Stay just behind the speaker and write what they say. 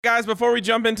Guys, before we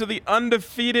jump into the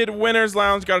undefeated Winners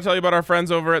Lounge, got to tell you about our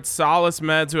friends over at Solace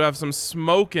Meds who have some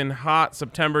smoking hot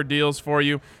September deals for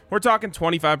you. We're talking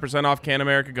 25% off Can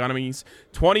America gummies,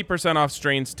 20% off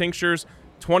Strains tinctures,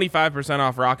 25%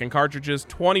 off Rockin' cartridges,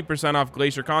 20% off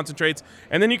Glacier concentrates,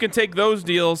 and then you can take those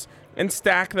deals and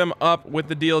stack them up with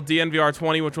the deal DNVR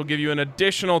 20, which will give you an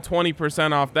additional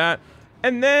 20% off that.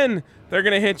 And then they're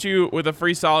going to hit you with a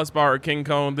free Solace bar or King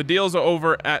Cone. The deals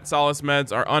over at Solace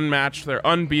Meds are unmatched. They're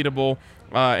unbeatable,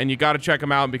 and you got to check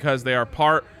them out because they are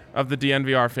part of the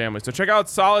DNVR family. So check out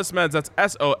Solace Meds. That's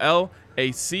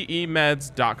SOLACE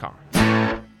meds.com.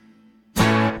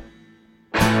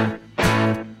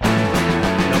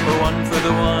 Number one for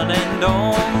the one and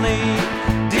only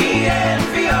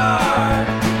DNVR.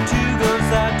 Two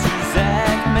goes out to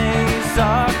Zach Mays,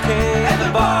 Arcade, and the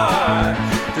bar.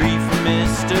 Three for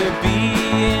Mr. B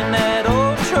in that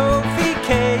old trophy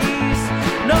case.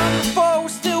 Number four, we're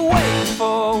still waiting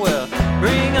for, well,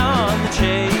 bring on the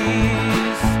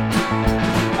chase.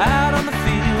 Out on the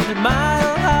field at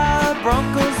Mile High,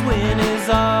 Broncos win is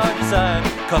our desire.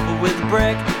 Couple with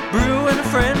Breck, Brew, and a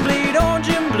friend, bleed orange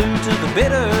and blue to the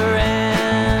bitter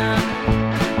end.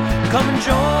 Come and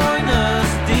join us,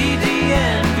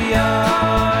 DNVR.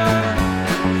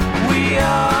 We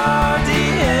are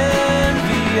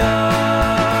DNVR.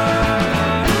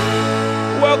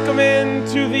 Welcome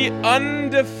into the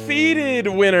undefeated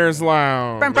Winners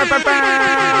Lounge.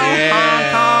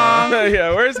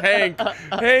 Yeah, where's Hank?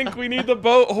 Hank, we need the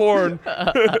boat horn.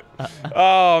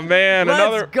 Oh, man.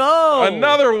 Let's go.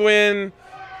 Another win.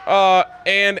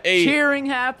 And a cheering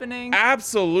happening.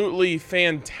 Absolutely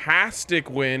fantastic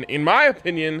win, in my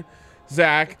opinion,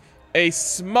 Zach. A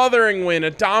smothering win,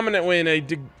 a dominant win, a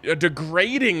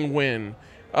degrading win.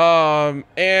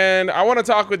 And I want to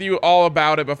talk with you all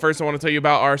about it, but first I want to tell you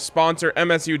about our sponsor,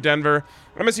 MSU Denver.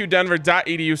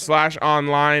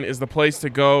 MSUdenver.edu/online is the place to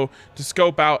go to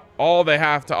scope out all they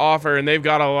have to offer, and they've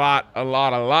got a lot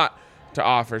to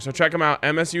offer. So check them out,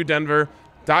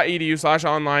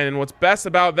 MSUdenver.edu/online. And what's best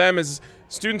about them is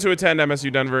students who attend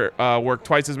MSU Denver work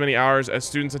twice as many hours as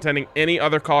students attending any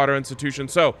other Colorado institution.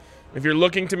 So if you're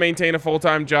looking to maintain a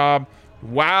full-time job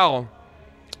while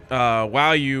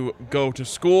you go to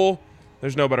school,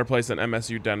 there's no better place than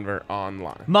MSU Denver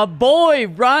Online. My boy,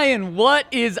 Ryan, what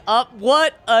is up?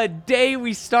 What a day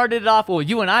we started off. Well,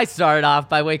 you and I started off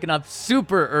by waking up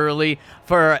super early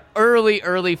for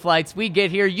early flights. We get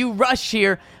here, you rush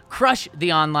here, crush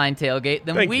the online tailgate.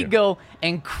 Then we go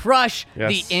and crush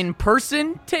the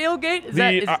in-person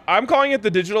tailgate. I'm calling it the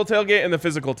digital tailgate and the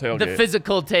physical tailgate. The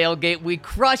physical tailgate. We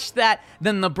crush that.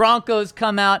 Then the Broncos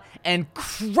come out and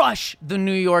crush the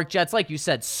New York Jets. Like you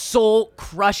said,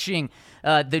 soul-crushing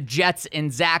the Jets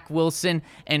and Zach Wilson.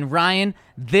 And Ryan,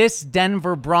 this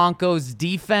Denver Broncos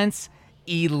defense,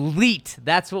 elite.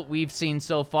 That's what we've seen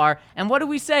so far. And what did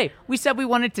we say? We said we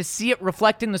wanted to see it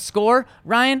reflect in the score.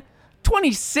 Ryan,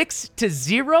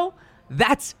 26-0,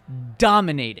 that's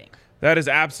dominating. That is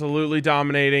absolutely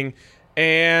dominating.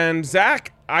 And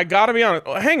Zach, I gotta be honest.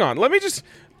 Hang on, let me just.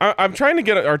 I'm trying to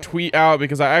get our tweet out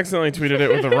because I accidentally tweeted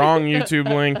it with the wrong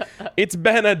YouTube link. It's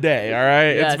been a day, all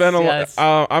right. Yes, it's been a. yes.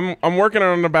 I'm working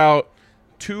on about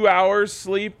 2 hours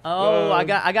sleep. Oh, I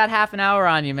got half an hour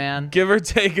on you, man. Give or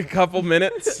take a couple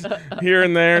minutes here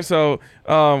and there. So,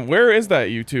 where is that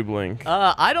YouTube link?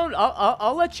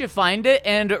 I'll let you find it.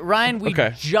 And Ryan, we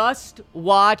just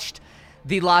watched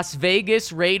the Las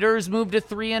Vegas Raiders move to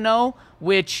 3-0,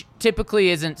 which typically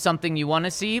isn't something you want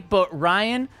to see. But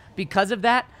Ryan, because of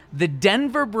that, the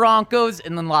Denver Broncos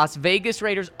and the Las Vegas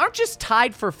Raiders aren't just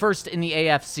tied for first in the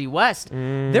AFC West.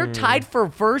 They're tied for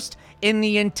first in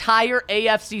the entire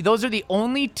AFC. Those are the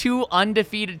only two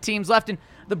undefeated teams left. And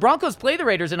the Broncos play the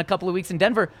Raiders in a couple of weeks in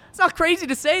Denver. It's not crazy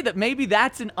to say that maybe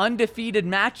that's an undefeated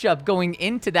matchup going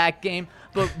into that game.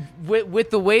 But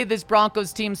with the way this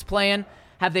Broncos team's playing,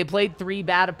 have they played three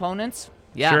bad opponents?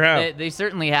 Yeah, sure have. They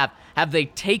certainly have. Have they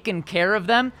taken care of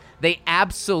them? They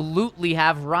absolutely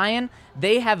have. Ryan,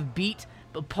 they have beat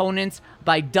opponents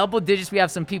by double digits. We have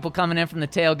some people coming in from the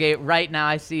tailgate right now.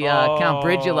 I see Count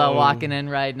Bridgula walking in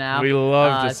right now. We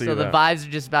love to see that. So the vibes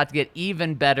are just about to get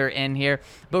even better in here.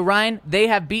 But Ryan, they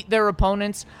have beat their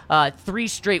opponents 3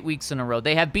 straight weeks in a row.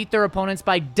 They have beat their opponents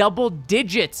by double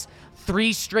digits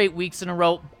 3 straight weeks in a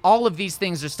row. All of these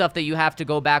things are stuff that you have to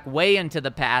go back way into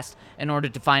the past in order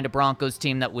to find a Broncos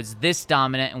team that was this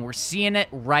dominant, and we're seeing it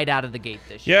right out of the gate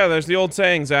this year. Yeah, there's the old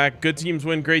saying, Zach, good teams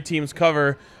win, great teams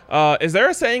cover. Is there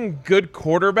a saying, good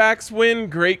quarterbacks win,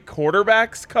 great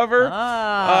quarterbacks cover?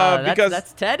 Because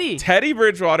that's Teddy. Teddy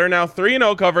Bridgewater, now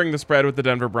 3-0 covering the spread with the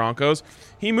Denver Broncos.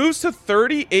 He moves to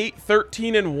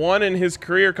 38-13-1 in his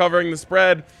career covering the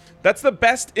spread. That's the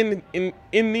best in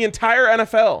the entire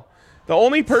NFL. The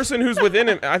only person who's within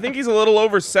him, I think he's a little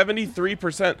over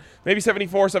 73%, maybe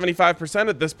 74, 75%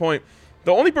 at this point.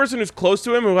 The only person who's close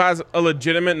to him who has a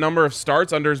legitimate number of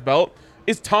starts under his belt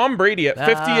is Tom Brady at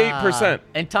 58%.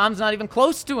 And Tom's not even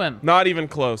close to him. Not even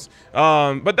close.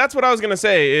 But that's what I was going to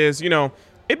say is,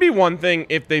 it'd be one thing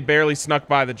if they barely snuck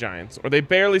by the Giants, or they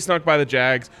barely snuck by the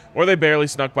Jags, or they barely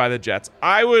snuck by the Jets.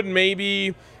 I would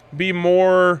maybe be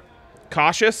more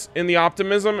cautious in the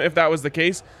optimism if that was the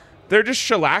case. They're just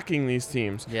shellacking these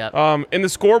teams. Yep. In the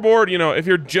scoreboard, if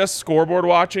you're just scoreboard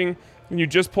watching and you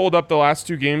just pulled up the last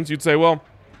two games, you'd say, well,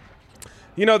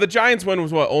 the Giants win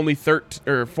was only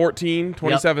 14,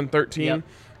 27-13. Yep.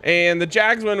 And the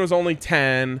Jags win was only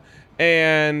 10.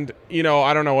 And,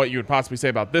 I don't know what you would possibly say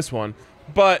about this one.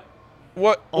 But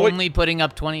only putting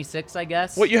up 26, I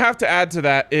guess. What you have to add to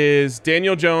that is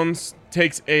Daniel Jones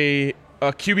takes a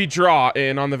QB draw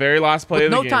in on the very last play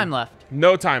of the game. No time left.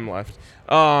 No time left.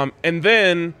 And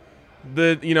then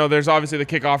there's obviously the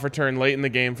kickoff return late in the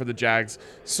game for the Jags.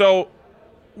 So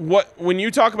when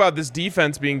you talk about this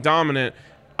defense being dominant,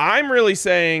 I'm really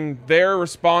saying they're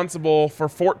responsible for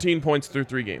 14 points through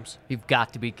 3 games. You've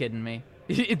got to be kidding me.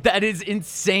 That is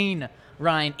insane,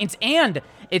 Ryan.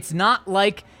 It's not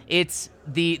like it's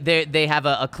they have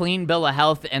a clean bill of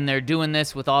health and they're doing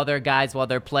this with all their guys while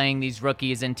they're playing these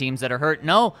rookies and teams that are hurt.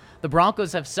 No, the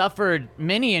Broncos have suffered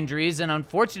many injuries and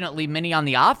unfortunately many on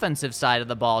the offensive side of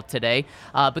the ball today.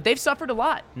 But they've suffered a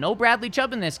lot. No Bradley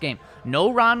Chubb in this game.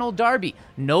 No Ronald Darby.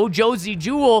 No Josie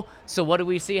Jewell. So what do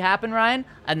we see happen, Ryan?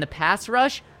 And the pass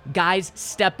rush, guys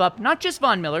step up. Not just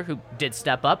Von Miller, who did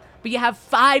step up, but you have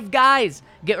 4 guys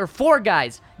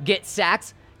get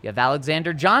sacks. You have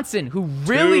Alexander Johnson, who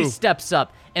really steps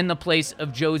up in the place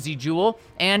of Josie Jewell.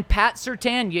 And Pat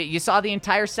Surtain, you saw the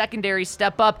entire secondary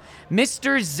step up.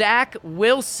 Mr. Zach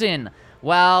Wilson,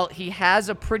 while he has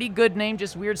a pretty good name,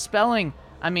 just weird spelling,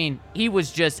 he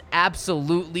was just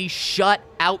absolutely shut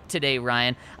out today,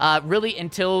 Ryan. Really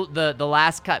until the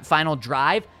last final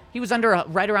drive, he was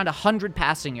right around 100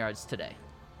 passing yards today.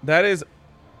 That is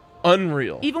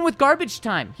unreal. Even with garbage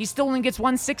time, he still only gets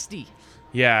 160.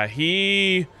 Yeah,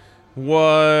 he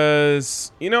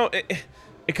was,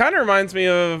 it kind of reminds me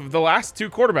of the last 2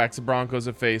 quarterbacks the Broncos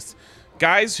have faced.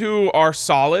 Guys who are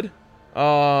solid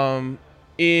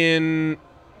in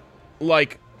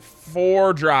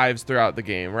 4 drives throughout the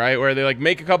game, right? Where they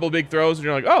make a couple big throws and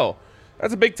you're like, oh,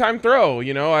 that's a big time throw.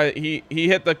 He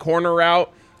hit the corner route,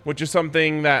 which is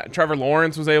something that Trevor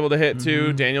Lawrence was able to hit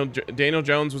too. Daniel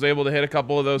Jones was able to hit a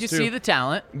couple of those too. You see the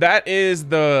talent. That is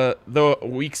the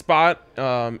weak spot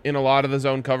in a lot of the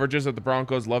zone coverages that the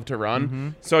Broncos love to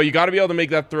run. So you got to be able to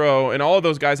make that throw, and all of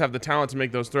those guys have the talent to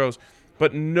make those throws.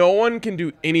 But no one can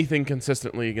do anything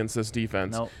consistently against this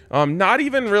defense. Nope. Not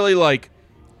even really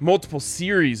multiple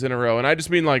series in a row. And I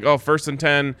just mean 1st and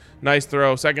 10, nice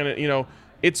throw. Second,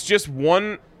 it's just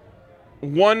one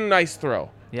nice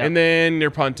throw. Yep. And then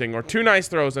you're punting, or 2 nice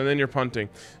throws and then you're punting.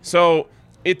 So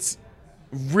it's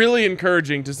really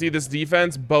encouraging to see this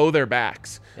defense bow their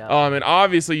backs. Yep. And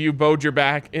obviously you bowed your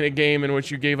back in a game in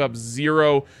which you gave up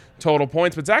 0 total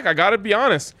points. But Zach, I got to be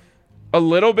honest, a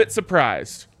little bit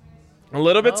surprised.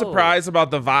 Surprised about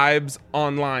the vibes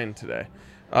online today.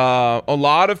 A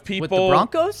lot of people. With the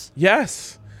Broncos?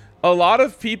 Yes. A lot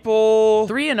of people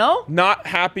 3-0? Not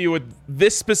happy with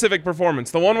this specific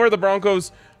performance. The one where the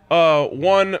Broncos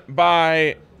won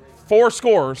by 4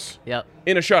 scores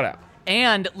in a shutout.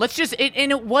 And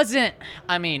it wasn't,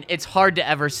 it's hard to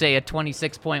ever say a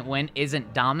 26-point win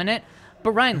isn't dominant.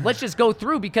 But Ryan, let's just go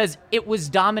through because it was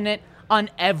dominant on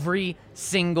every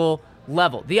single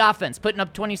level. The offense putting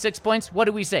up 26 points. What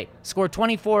do we say? Score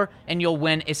 24 and you'll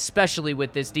win, especially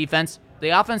with this defense. The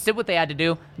offense did what they had to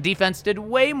do. Defense did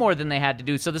way more than they had to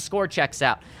do, so the score checks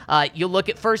out. You look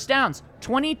at first downs,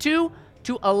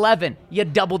 22-11. You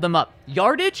doubled them up.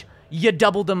 Yardage, you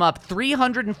doubled them up.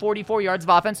 344 yards of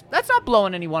offense. That's not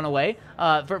blowing anyone away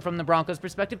from the Broncos'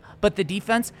 perspective. But the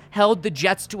defense held the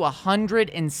Jets to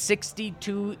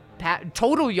 162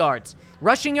 total yards.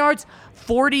 Rushing yards,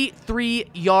 43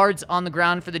 yards on the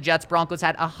ground for the Jets. Broncos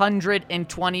had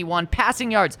 121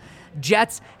 passing yards.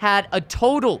 Jets had a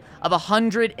total of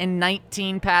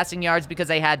 119 passing yards because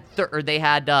they had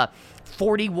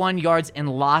 41 yards in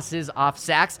losses off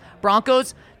sacks.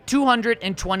 Broncos,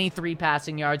 223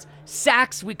 passing yards.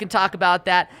 Sacks, we can talk about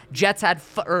that.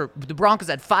 The Broncos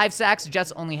had 5 sacks.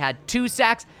 Jets only had 2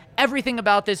 sacks. Everything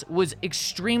about this was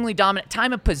extremely dominant.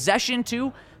 Time of possession,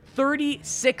 too.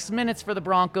 36 minutes for the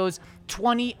Broncos,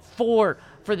 24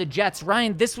 for the Jets.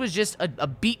 Ryan, this was just a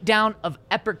beatdown of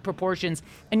epic proportions.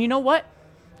 And you know what?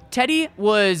 Teddy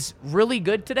was really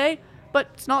good today, but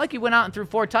it's not like he went out and threw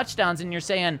 4 touchdowns and you're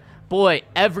saying, boy,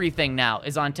 everything now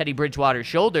is on Teddy Bridgewater's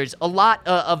shoulders. A lot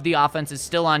of the offense is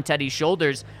still on Teddy's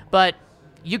shoulders, but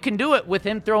you can do it with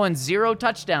him throwing 0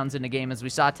 touchdowns in a game as we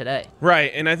saw today.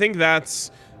 Right, and I think that's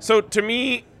 – so to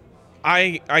me,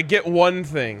 I get one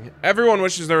thing. Everyone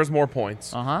wishes there was more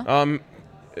points.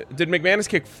 Did McManus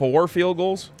kick 4 field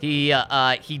goals? He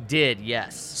did,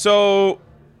 yes. So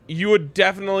you would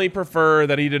definitely prefer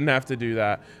that he didn't have to do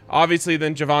that. Obviously,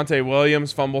 then Javonte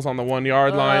Williams fumbles on the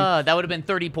 1-yard line. That would have been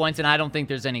 30 points, and I don't think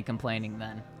there's any complaining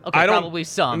then. Okay, probably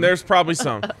some. There's probably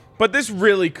some. But this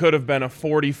really could have been a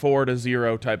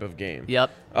 44-0 type of game.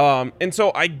 Yep. And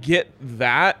so I get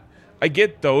that. I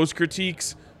get those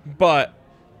critiques, but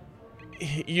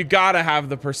you got to have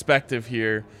the perspective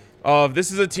here of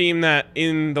this is a team that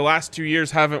in the last 2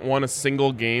 years haven't won a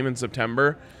single game in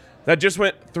September, that just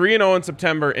went 3-0 in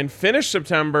September and finished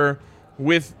September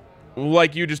with,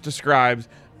 like you just described,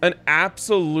 an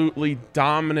absolutely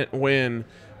dominant win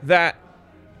that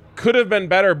could have been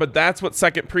better, but that's what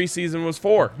second preseason was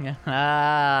for.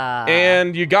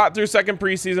 And you got through second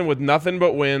preseason with nothing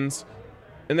but wins.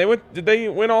 And did they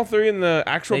win all 3 in the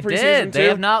actual preseason did. too? They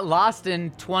have not lost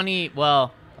in 20,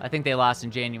 well, I think they lost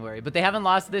in January, but they haven't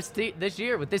lost this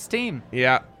year with this team.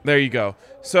 Yeah, there you go.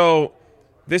 So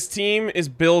this team is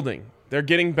building. They're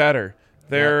getting better.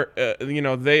 They're,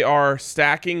 they are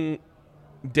stacking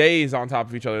days on top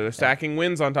of each other. They're stacking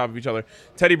wins on top of each other.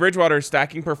 Teddy Bridgewater is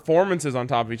stacking performances on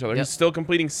top of each other. He's still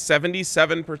completing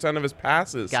 77% of his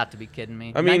passes. Got to be kidding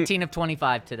me. I mean, 19 of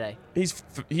 25 today.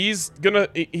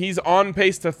 He's on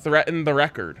pace to threaten the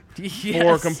record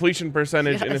for completion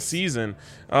percentage in a season.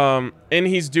 And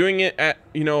he's doing it at,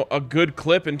 a good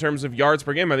clip in terms of yards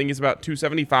per game. I think he's about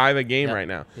 275 a game right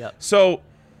now. So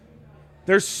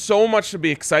there's so much to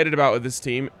be excited about with this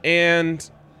team, and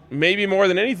maybe more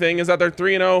than anything is that they're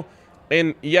 3-0,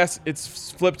 and yes,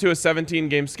 it's flipped to a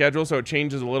 17-game schedule, so it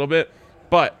changes a little bit,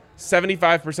 but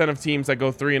 75% of teams that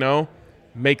go 3-0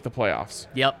 make the playoffs.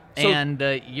 Yep, so,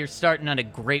 and you're starting at a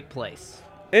great place.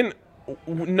 And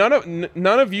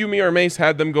none of you, me, or Mace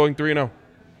had them going 3-0.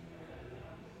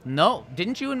 No,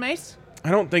 didn't you and Mace? I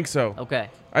don't think so. Okay.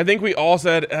 I think we all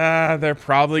said, they're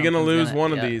probably going to lose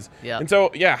one of these. And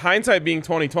so, hindsight being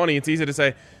 20/20, it's easy to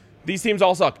say, these teams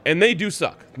all suck, and they do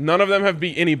suck. None of them have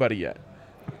beat anybody yet.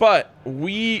 But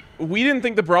we didn't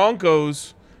think the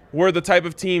Broncos were the type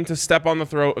of team to step on the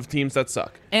throat of teams that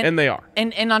suck, and they are.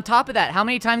 And on top of that, how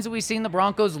many times have we seen the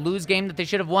Broncos lose game that they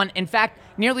should have won? In fact,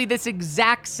 nearly this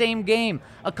exact same game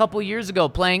a couple years ago,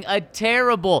 playing a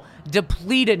terrible,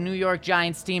 depleted New York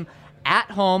Giants team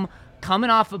at home, coming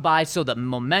off a bye, so the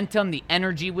momentum, the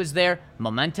energy was there.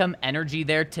 Momentum, energy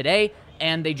there today.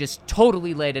 And they just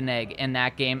totally laid an egg in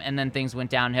that game, and then things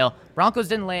went downhill. Broncos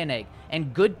didn't lay an egg.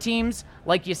 And good teams,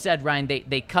 like you said, Ryan,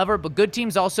 they cover, but good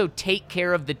teams also take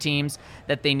care of the teams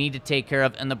that they need to take care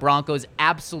of, and the Broncos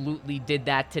absolutely did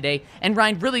that today. And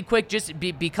Ryan, really quick, just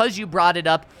because you brought it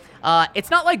up, it's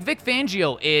not like Vic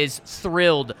Fangio is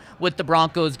thrilled with the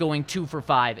Broncos going 2 for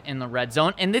 5 in the red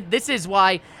zone, and this is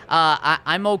why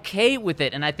I'm okay with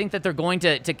it, and I think that they're going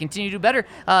to continue to do better,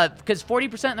 because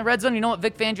 40% in the red zone, you know what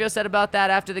Vic Fangio said about that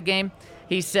after the game?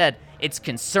 He said, it's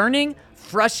concerning,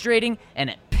 frustrating, and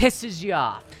it pisses you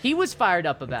off. He was fired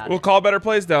up about it. We'll call better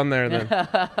plays down there then.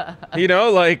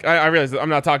 I realize I'm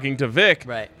not talking to Vic,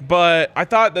 right? But I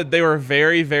thought that they were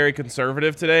very, very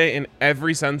conservative today in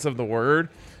every sense of the word.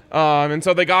 And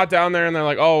so they got down there and they're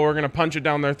like, oh, we're going to punch it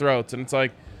down their throats. And it's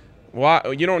like, why?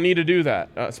 You don't need to do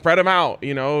that. Spread them out,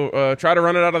 try to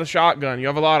run it out of the shotgun. You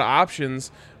have a lot of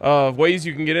options of ways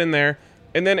you can get in there.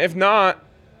 And then if not,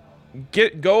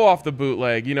 go off the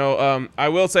bootleg. I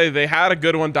will say they had a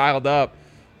good one dialed up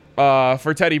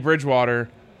for Teddy Bridgewater,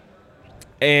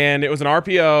 and it was an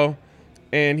RPO,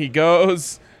 and he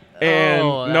goes, and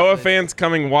Noah Fant's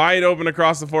coming wide open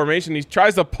across the formation. He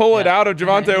tries to pull it out of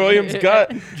Javonte Williams'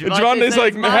 gut. Javonte's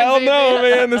like, hell no,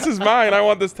 man, this is mine. I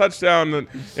want this touchdown. And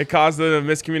it caused a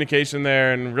miscommunication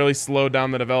there and really slowed down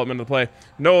the development of the play.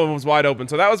 Noah was wide open.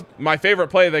 So that was my favorite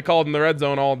play they called in the red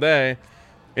zone all day.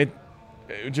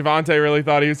 Javonte really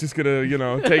thought he was just going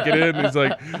to, take it in. He's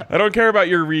like, I don't care about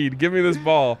your read. Give me this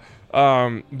ball.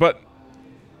 But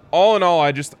all in all,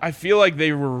 I feel like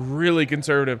they were really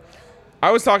conservative. I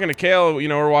was talking to Kale,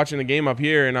 we're watching the game up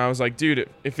here, and I was like, dude,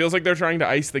 it feels like they're trying to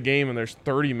ice the game and there's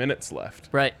 30 minutes left.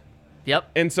 Right.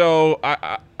 Yep. And so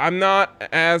I'm not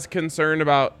as concerned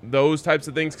about those types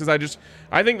of things because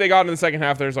I think they got in the second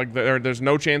half. There's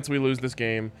no chance we lose this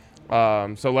game.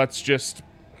 So let's just,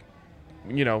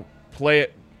 play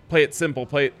it simple,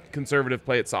 play it conservative,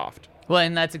 play it soft. Well,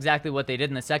 and that's exactly what they did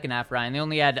in the second half, Ryan. They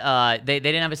only had they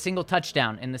didn't have a single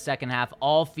touchdown in the second half,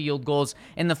 all field goals.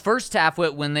 In the first half,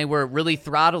 when they were really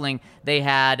throttling, they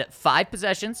had 5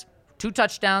 possessions, 2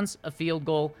 touchdowns, a field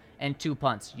goal, and 2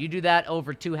 punts. You do that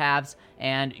over 2 halves,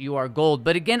 and you are gold.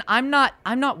 But again, I'm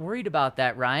not worried about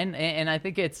that, Ryan. And I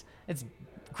think it's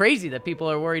crazy that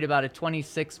people are worried about a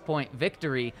 26-point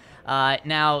victory.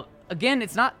 Now, again,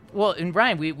 it's not well. And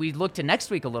Ryan, we look to next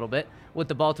week a little bit with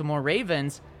the Baltimore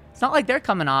Ravens. It's not like they're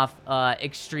coming off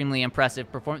extremely impressive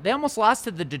performance. They almost lost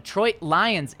to the Detroit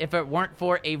Lions if it weren't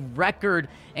for a record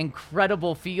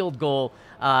incredible field goal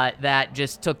that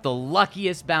just took the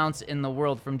luckiest bounce in the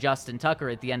world from Justin Tucker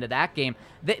at the end of that game.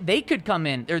 They could come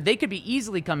in, or they could be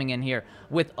easily coming in here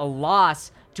with a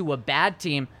loss to a bad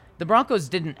team. The Broncos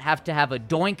didn't have to have a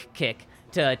doink kick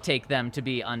to take them to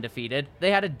be undefeated.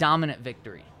 They had a dominant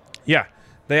victory. Yeah.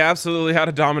 They absolutely had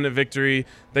a dominant victory.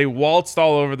 They waltzed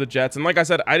all over the Jets. And like I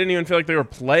said, I didn't even feel like they were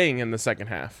playing in the second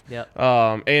half. Yep.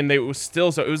 And it was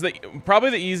still so. It was probably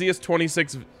the easiest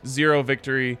 26-0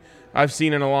 victory I've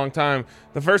seen in a long time.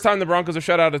 The first time the Broncos have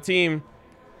shut out a team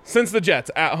since the Jets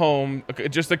at home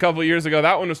just a couple years ago.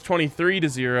 That one was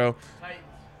 23-0.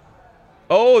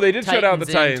 Oh, they did shut out the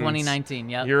Titans. 2019,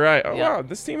 yep. You're right. Oh, yep. Wow,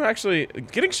 this team actually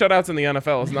getting shutouts in the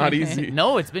NFL is not easy.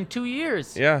 No, it's been 2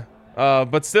 years. Yeah.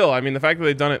 But still, I mean, the fact that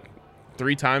they've done it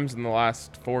 3 times in the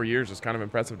last 4 years is kind of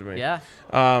impressive to me. Yeah.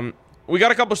 We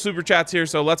got a couple super chats here,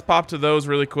 so let's pop to those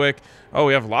really quick. Oh,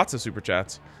 we have lots of super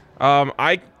chats.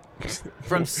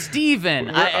 From Steven.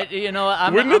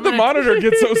 When did the monitor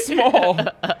get so small?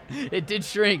 It did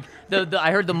shrink.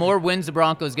 I heard the more wins the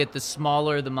Broncos get, the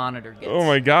smaller the monitor gets. Oh,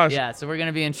 my gosh. Yeah, so we're going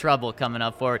to be in trouble coming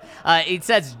up for it. It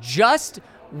says, just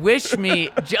wish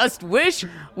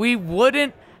we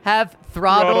wouldn't have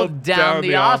throttled down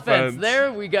the offense.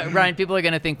 There we go. Ryan, people are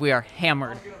going to think we are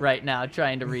hammered right now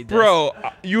trying to read this. Bro,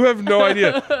 you have no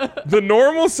idea. The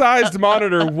normal-sized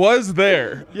monitor was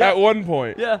there at one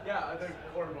point. Yeah.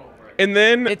 And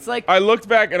then it's like, I looked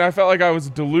back and I felt like I was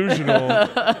delusional.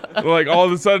 Like all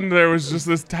of a sudden there was just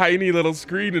this tiny little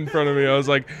screen in front of me. I was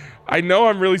like, I know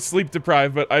I'm really sleep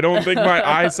deprived, but I don't think my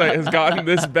eyesight has gotten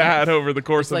this bad over the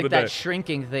course of the day. It's like that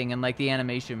shrinking thing in like the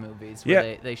animation movies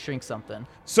where they shrink something.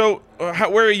 So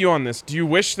where are you on this? Do you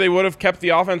wish they would have kept the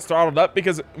offense throttled up?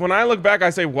 Because when I look back, I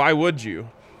say, why would you?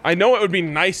 I know it would be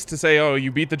nice to say, oh,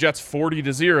 you beat the Jets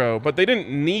 40-0, but they didn't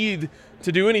need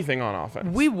to do anything on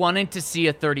offense. We wanted to see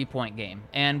a 30-point game,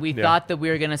 and we thought that we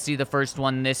were going to see the first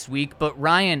one this week. But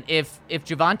Ryan, if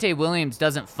Javonte Williams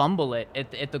doesn't fumble it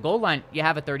at the goal line, you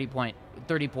have a 30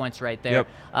 points right there.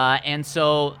 Yep. And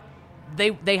so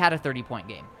they had a 30-point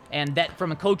game, and that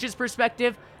from a coach's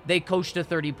perspective, they coached a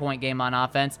 30-point game on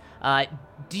offense.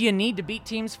 Do you need to beat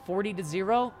teams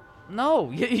 40-0? No,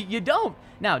 you don't.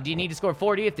 Now, do you need to score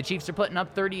 40 if the Chiefs are putting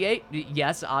up 38?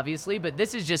 Yes, obviously, but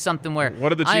this is just something where... What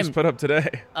did the Chiefs put up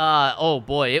today? Oh,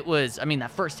 boy, it was... I mean,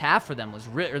 that first half for them was...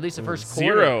 or at least the first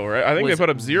quarter. 0, right? I think they put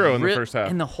up 0 in the first half.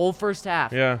 In the whole first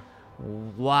half. Yeah.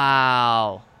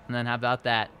 Wow. And then how about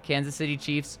that? Kansas City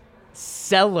Chiefs,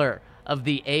 seller of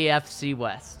the AFC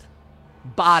West.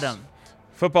 Bottom.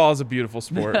 Football is a beautiful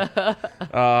sport.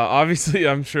 Obviously,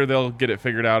 I'm sure they'll get it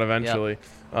figured out eventually.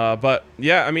 Yep. But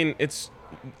yeah, I mean, it's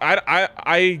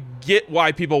I get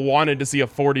why people wanted to see a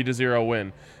 40-0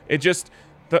 win. It just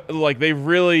they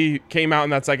really came out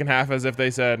in that second half as if they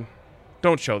said,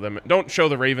 don't show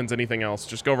the Ravens anything else.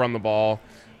 Just go run the ball.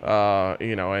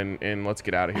 And let's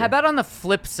get out of here. How about on the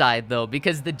flip side, though?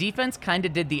 Because the defense kind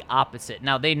of did the opposite.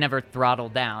 Now, they never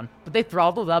throttled down, but they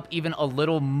throttled up even a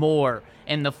little more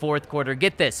in the fourth quarter.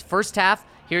 Get this. First half,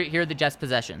 here are the Jets'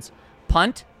 possessions.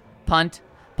 Punt, punt,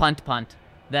 punt, punt,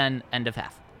 then end of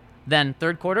half. Then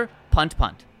third quarter, punt,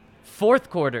 punt. Fourth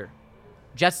quarter,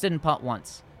 Jets didn't punt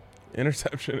once.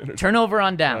 Interception. Turnover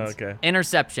on downs. Okay.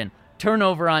 Interception.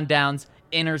 Turnover on downs.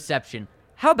 Interception.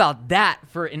 How about that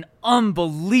for an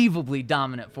unbelievably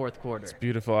dominant fourth quarter? It's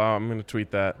beautiful. I'm going to tweet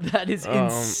that. That is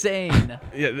insane.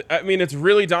 Yeah, I mean, it's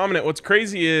really dominant. What's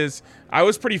crazy is I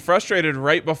was pretty frustrated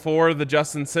right before the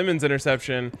Justin Simmons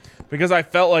interception because I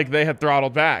felt like they had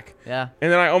throttled back. Yeah.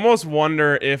 And then I almost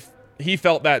wonder if he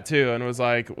felt that too and was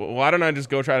like, well, why don't I just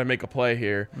go try to make a play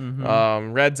here?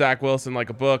 Mm-hmm. Read Zach Wilson like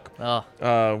a book.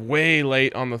 Way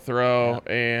late on the throw,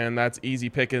 and that's easy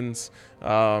pickings.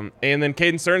 And then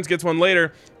Caden Stearns gets one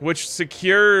later, which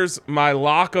secures my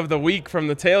lock of the week from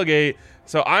the tailgate.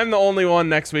 So I'm the only one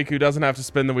next week who doesn't have to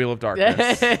spin the wheel of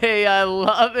darkness. Hey, I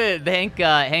love it.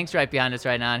 Hank's right behind us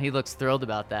right now, and he looks thrilled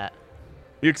about that.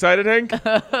 You excited, Hank?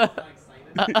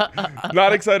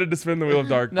 Not excited to spin the wheel of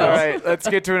darkness. No. All right, let's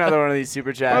get to another one of these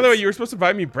super chats. By the way, you were supposed to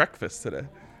buy me breakfast today.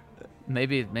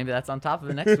 Maybe that's on top of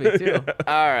it next week, too.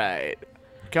 All right.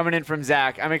 Coming in from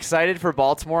Zach, I'm excited for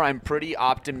Baltimore. I'm pretty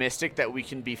optimistic that we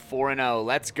can be 4-0.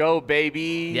 Let's go,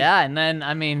 baby. Yeah, and then,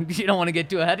 I mean, you don't want to get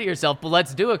too ahead of yourself, but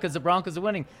let's do it because the Broncos are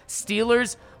winning.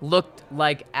 Steelers looked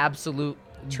like absolute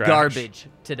garbage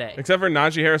today. Except for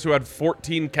Najee Harris, who had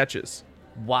 14 catches.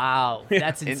 Wow,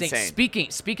 that's insane.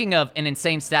 Speaking of an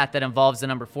insane stat that involves the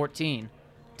number 14,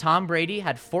 Tom Brady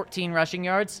had 14 rushing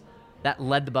yards. That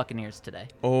led the Buccaneers today.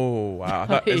 Oh,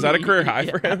 wow. Is that a career high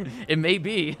for him? It may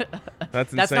be.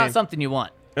 That's insane. That's not something you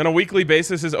want. On a weekly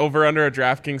basis, his over-under at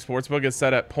DraftKings Sportsbook is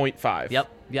set at 0.5.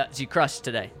 Yep. So you crushed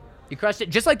today. You crushed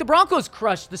it. Just like the Broncos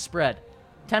crushed the spread.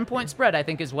 10-point spread, I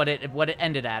think, is what it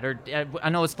ended at. Or I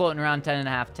know it's floating around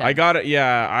 10.5, 10. I got it,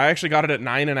 yeah. I actually got it at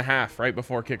 9.5 right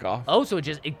before kickoff. Oh, so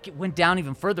it went down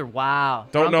even further. Wow.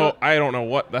 I don't know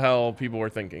what the hell people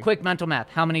were thinking. Quick mental math.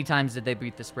 How many times did they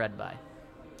beat the spread by?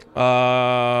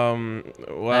 Well,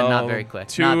 not very quick.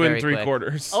 2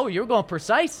 3/4. Oh, you're going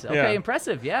precise. Okay, Yeah.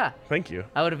 Impressive. Yeah. Thank you.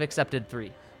 I would have accepted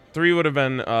 3. 3 would have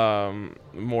been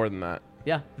more than that.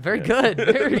 Yeah, very good.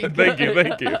 Very good. Thank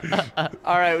you.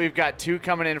 All right, we've got 2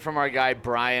 coming in from our guy,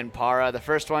 Brian Para. The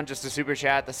first one, just a super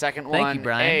chat. The second Thank one, you,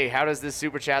 Brian. hey, how does this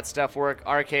super chat stuff work?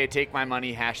 RK, take my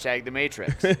money, # the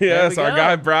Matrix. Yes, our go.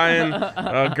 guy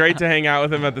Brian. Great to hang out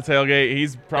with him at the tailgate.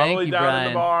 He's probably you, down Brian.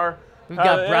 in the bar. We've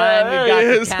got Brian. there We've got he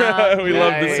the is. count. We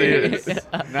love to see it.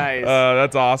 Nice.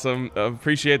 That's awesome.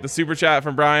 Appreciate the super chat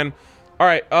from Brian. All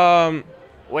right.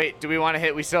 Wait, do we want to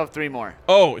hit? We still have 3 more.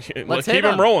 Oh, Let's keep hit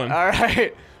him 'em. rolling. All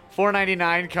right.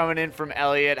 $4.99 coming in from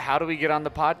Elliot. How do we get on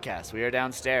the podcast? We are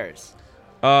downstairs.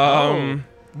 We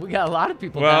got a lot of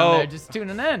people down there just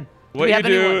tuning in. What you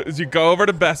do is you go over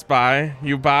to Best Buy,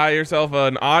 you buy yourself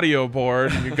an audio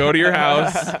board, you go to your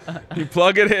house, you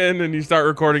plug it in, and you start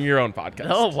recording your own podcast.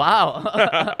 Oh,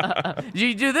 wow.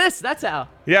 You do this? That's how.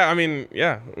 Yeah, I mean,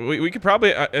 yeah. We could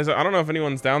probably, I don't know if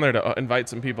anyone's down there to invite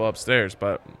some people upstairs,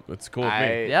 but it's cool with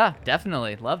me. Yeah,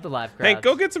 definitely. Love the live crowd. Hank,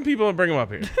 go get some people and bring them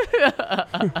up here.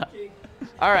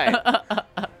 All right.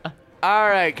 All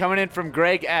right, coming in from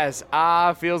Greg S.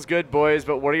 Feels good, boys,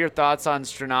 but what are your thoughts on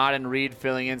Stranad and Reed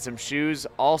filling in some shoes?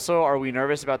 Also, are we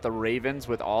nervous about the Ravens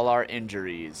with all our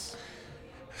injuries?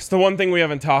 It's the one thing we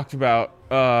haven't talked about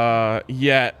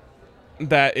yet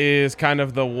that is kind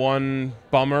of the one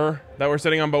bummer that we're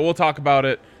sitting on, but we'll talk about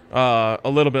it a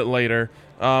little bit later.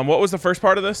 What was the first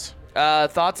part of this?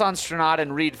 Thoughts on Stranad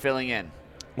and Reed filling in?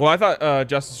 Well, I thought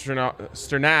Justin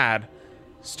Sternad.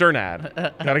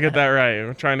 Gotta get that right.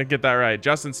 I'm trying to get that right.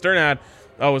 Justin Sternad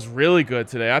was really good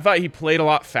today. I thought he played a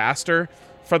lot faster.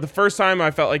 For the first time,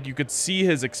 I felt like you could see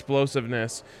his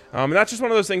explosiveness. And that's just one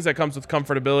of those things that comes with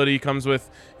comfortability, comes with,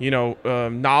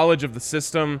 knowledge of the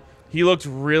system. He looked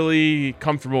really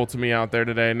comfortable to me out there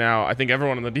today. Now, I think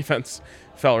everyone on the defense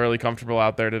felt really comfortable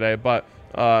out there today. But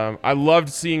I loved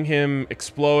seeing him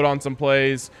explode on some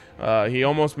plays. He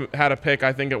almost had a pick,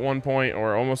 I think, at one point,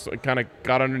 or almost kind of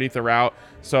got underneath the route.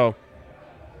 So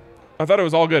I thought it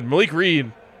was all good. Malik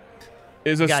Reed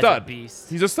is a stud. Beast.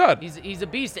 He's a stud. He's a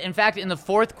beast. In fact, in the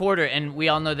fourth quarter, and we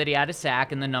all know that he had a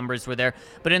sack and the numbers were there,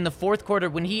 but in the fourth quarter,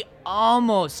 when he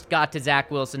almost got to Zach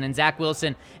Wilson, and Zach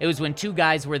Wilson, it was when 2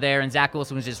 guys were there, and Zach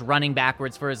Wilson was just running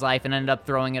backwards for his life and ended up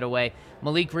throwing it away.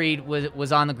 Malik Reed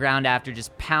was on the ground after,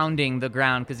 just pounding the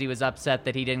ground because he was upset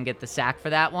that he didn't get the sack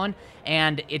for that one.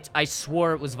 And I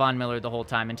swore it was Von Miller the whole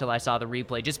time until I saw the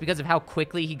replay, just because of how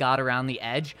quickly he got around the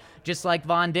edge, just like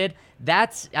Von did.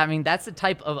 That's the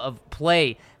type of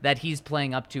play that he's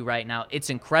playing up to right now.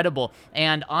 It's incredible.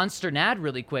 And on Sternad,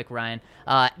 really quick, Ryan,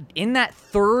 in that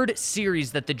third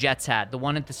series that the Jets had, the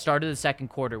one at the start of the second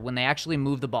quarter, when they actually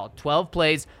moved the ball, 12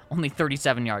 plays, only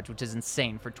 37 yards, which is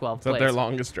insane for 12 plays. Is that their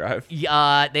longest drive?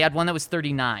 They had one that was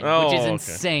 39, which is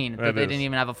insane that they didn't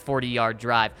even have a 40-yard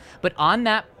drive. But on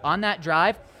that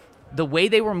drive, the way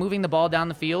they were moving the ball down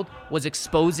the field was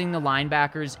exposing the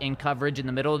linebackers in coverage in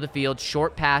the middle of the field,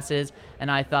 short passes,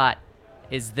 and I thought,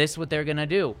 is this what they're going to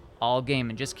do all game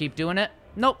and just keep doing it?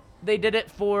 Nope. They did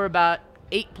it for about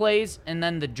 8 plays, and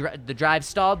then the drive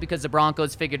stalled because the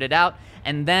Broncos figured it out.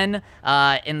 And then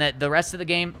in the rest of the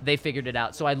game, they figured it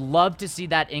out. So I love to see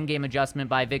that in-game adjustment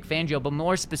by Vic Fangio, but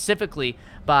more specifically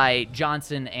by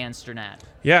Johnson and Sternad.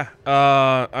 Yeah.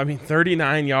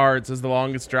 39 yards is the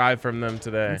longest drive from them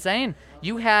today. Insane.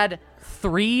 You had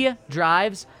 3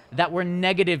 drives that were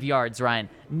negative yards, Ryan.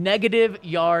 Negative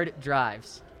yard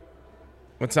drives.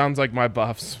 It sounds like my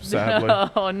Buffs, sadly.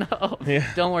 Oh, no.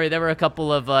 Yeah. Don't worry. There were a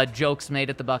couple of jokes made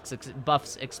at the Buffs'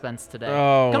 expense today.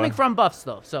 Oh. Coming from Buffs,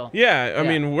 though. So. Yeah, I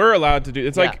mean, we're allowed to do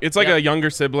it's like a younger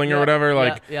sibling or whatever.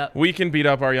 Like, we can beat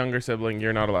up our younger sibling.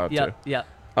 You're not allowed to. Yeah.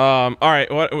 All right.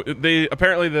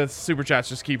 Apparently the super chats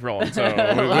just keep rolling, so we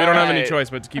don't have any choice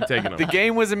but to keep taking them. The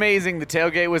game was amazing. The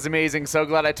tailgate was amazing. So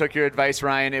glad I took your advice,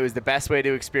 Ryan. It was the best way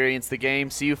to experience the game.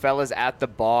 See you fellas at the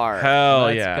bar.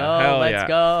 Hell yeah. Let's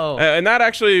go. And that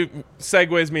actually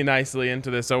segues me nicely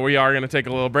into this. So we are going to take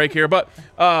a little break here, but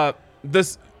the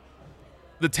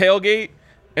tailgate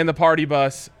and the party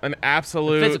bus, an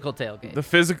absolute physical tailgate.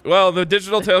 The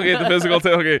digital tailgate, the physical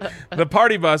tailgate, the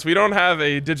party bus. We don't have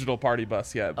a digital party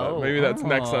bus yet, but maybe that's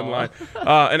next on line.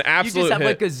 An absolute You just have hit.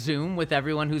 like a Zoom with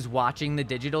everyone who's watching the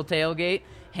digital tailgate,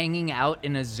 hanging out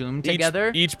in a Zoom together.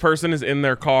 Each person is in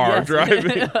their car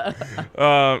driving.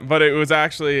 But it was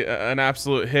actually an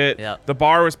absolute hit. Yep. The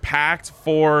bar was packed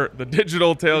for the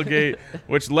digital tailgate,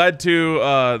 which led to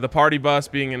the party bus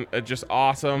being just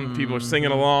awesome. People were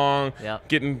singing along,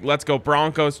 getting "Let's Go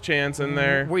Broncos" chants in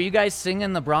there. Were you guys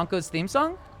singing the Broncos theme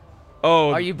song?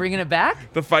 Oh, are you bringing it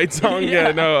back? The fight song?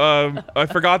 I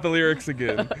forgot the lyrics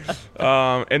again.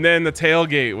 And then the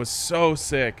tailgate was so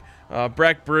sick.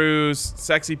 Breck Brews,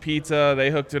 Sexy Pizza,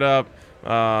 they hooked it up,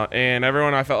 and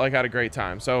everyone I felt like had a great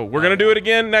time. So we're going to do it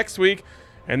again next week,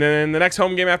 and then the next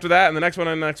home game after that, and the next one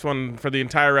and the next one for the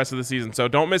entire rest of the season. So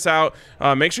don't miss out.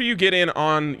 Make sure you get in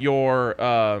on your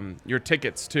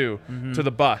tickets, too, to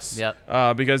the bus,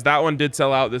 because that one did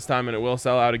sell out this time, and it will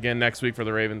sell out again next week for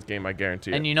the Ravens game, I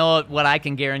guarantee And you know what I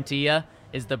can guarantee you?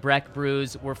 Is the Breck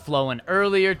Brews were flowing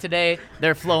earlier today.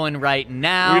 They're flowing right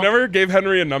now. We never gave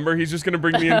Henry a number. He's just going to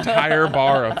bring the entire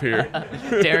bar up here.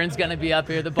 Darren's going to be up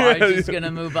here. The bar is just going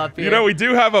to move up here. You know, we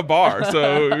do have a bar,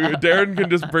 so Darren can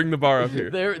just bring the bar up here.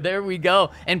 There we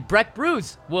go. And Breck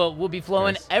Brews will be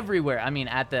flowing everywhere. I mean,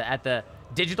 at the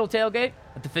digital tailgate,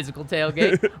 at the physical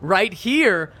tailgate, right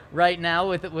here, right now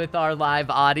with our live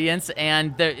audience.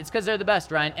 And it's because they're the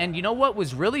best, Ryan. And you know what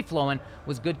was really flowing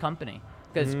was good company.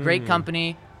 Because great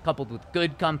company coupled with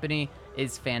good company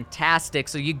is fantastic.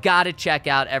 So you got to check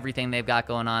out everything they've got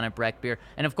going on at Breck Beer.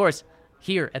 And, of course,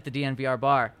 here at the DNVR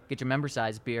bar, get your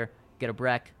member-sized beer, get a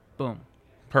Breck, boom.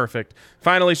 Perfect.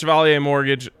 Finally, Chevalier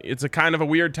Mortgage. It's a kind of a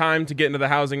weird time to get into the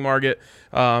housing market,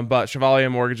 but Chevalier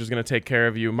Mortgage is going to take care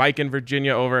of you. Mike in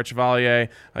Virginia over at Chevalier.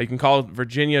 You can call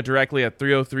Virginia directly at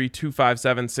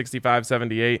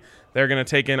 303-257-6578. They're going to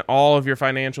take in all of your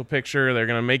financial picture. They're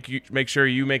going to make sure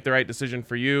you make the right decision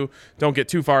for you. Don't get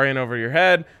too far in over your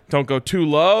head. Don't go too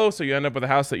low so you end up with a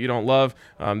house that you don't love.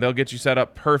 They'll get you set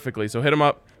up perfectly. So hit them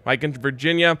up. Mike in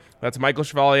Virginia, that's Michael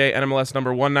Chevalier, NMLS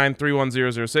number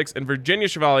 1931006, and Virginia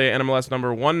Chevalier, NMLS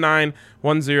number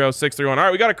 1910631. All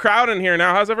right, we got a crowd in here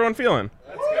now. How's everyone feeling?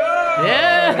 Let's go!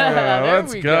 Yeah,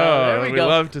 let's go. There we go.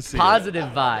 Love to see positive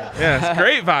vibes. Yeah, it's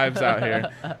great vibes out here.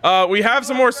 We have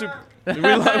some more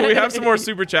we have some more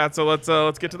super chats, so let's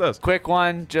get to those. Quick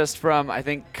one, just from I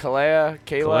think Kaylee.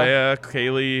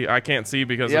 I can't see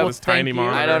because of this tiny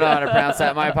monitor. I don't know how to pronounce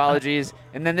that. My apologies.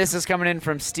 And then this is coming in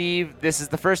from Steve. This is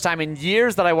the first time in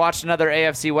years that I watched another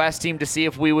AFC West team to see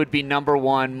if we would be number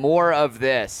one. More of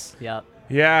this. Yep.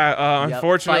 Yeah,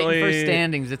 unfortunately. Fighting for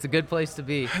standings. It's a good place to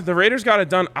be. The Raiders got it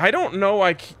done. I don't know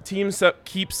why teams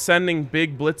keep sending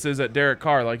big blitzes at Derek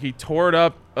Carr. Like, he tore it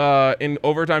up in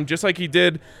overtime just like he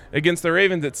did against the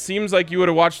Ravens. It seems like you would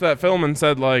have watched that film and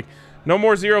said, like, no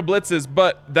more zero blitzes,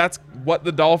 but that's what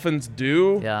the Dolphins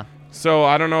do. Yeah. So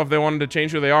I don't know if they wanted to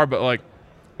change who they are, but, like,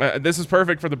 this is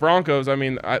perfect for the Broncos. I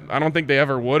mean, I don't think they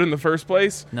ever would in the first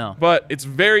place. No. But it's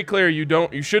very clear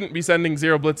you shouldn't be sending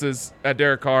zero blitzes at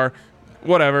Derek Carr.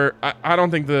 Whatever. I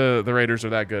don't think the Raiders are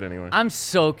that good anyway. I'm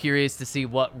so curious to see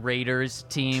what Raiders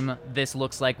team this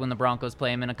looks like when the Broncos play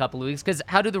them in a couple of weeks. Because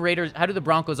how do the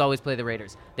Broncos always play the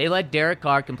Raiders? They let Derek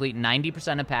Carr complete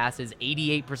 90% of passes,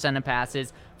 88% of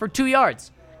passes for 2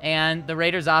 yards. And the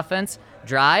Raiders offense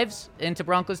drives into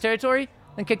Broncos territory,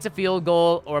 then kicks a field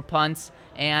goal or punts,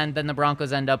 and then the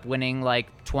Broncos end up winning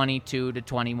like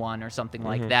 22-21 or something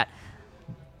like that.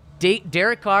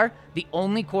 Derek Carr, the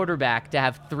only quarterback to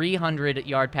have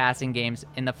 300-yard passing games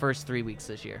in the first 3 weeks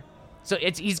this year. So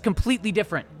he's completely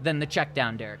different than the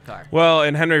check-down Derek Carr. Well,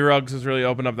 and Henry Ruggs has really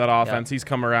opened up that offense. Yep. He's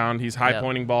come around. He's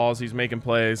high-pointing balls. He's making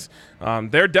plays.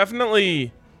 They're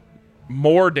definitely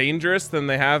more dangerous than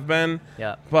they have been.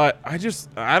 Yeah. But I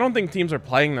don't think teams are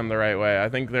playing them the right way. I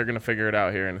think they're going to figure it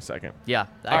out here in a second. Yeah.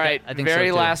 All right. I think very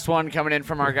so last one coming in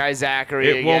from our guy Zachary.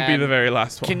 It won't be the very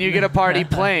last one. Can you get a party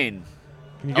plane?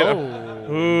 You get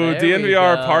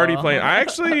DNVR party plane. I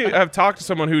actually have talked to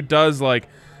someone who does like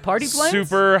Party planes?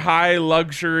 super high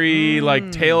luxury like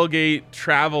tailgate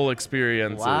travel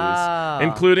experiences, Wow.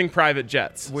 including private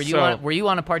jets. Were you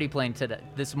on a party plane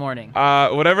this morning?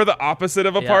 Whatever the opposite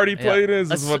of a party plane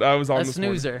is what I was on a this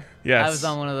snoozer. morning. Yes. I was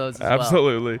on one of those as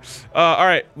Absolutely. All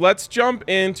right, let's jump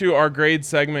into our grade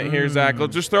segment here, Zach.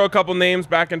 Let's just throw a couple names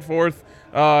back and forth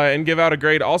and give out a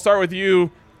grade. I'll start with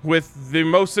you with the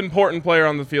most important player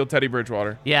on the field, Teddy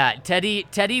Bridgewater. Yeah, Teddy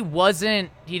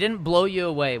he didn't blow you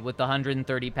away with the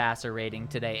 130 passer rating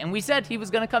today. And we said he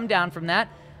was going to come down from that.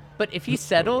 But if he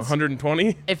settles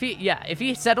 120? If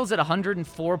he settles at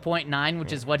 104.9,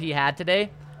 which is what he had today,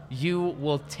 you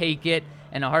will take it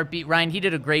in a heartbeat. Ryan, he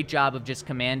did a great job of just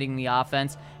commanding the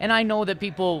offense. And I know that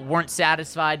people weren't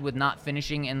satisfied with not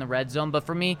finishing in the red zone, but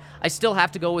for me, I still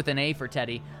have to go with an A for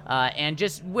Teddy. And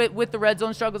just with the red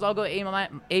zone struggles, I'll go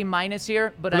A minus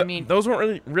here. But I mean, those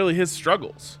weren't really his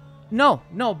struggles. No,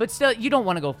 but still, you don't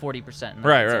want to go 40%. In the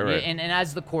Right. And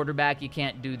as the quarterback, you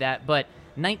can't do that. But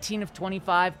 19 of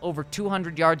 25, over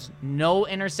 200 yards, no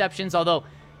interceptions, although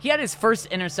he had his first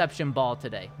interception ball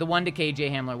today, the one to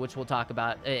KJ Hamler, which we'll talk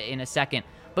about in a second.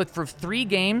 But for 3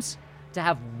 games to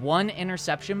have 1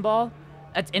 interception ball,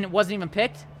 and it wasn't even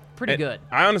picked, pretty good.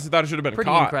 I honestly thought it should have been pretty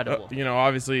caught. Incredible.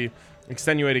 Obviously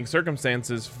extenuating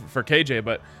circumstances for KJ,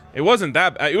 but it wasn't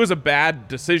that. It was a bad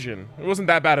decision. It wasn't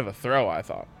that bad of a throw, I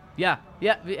thought. Yeah.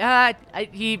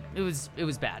 It was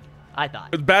bad, I thought.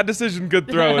 It was bad decision, good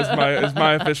throw is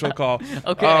my official call.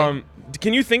 Okay.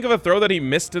 Can you think of a throw that he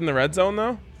missed in the red zone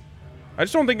though? I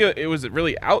just don't think it was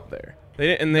really out there.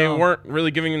 They weren't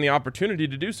really giving him the opportunity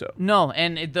to do so. No,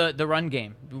 and the run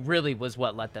game really was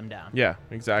what let them down. Yeah,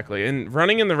 exactly. And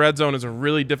running in the red zone is a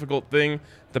really difficult thing.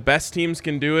 The best teams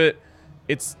can do it.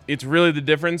 It's really the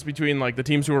difference between like the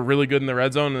teams who are really good in the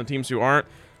red zone and the teams who aren't.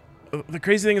 The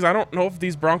crazy thing is I don't know if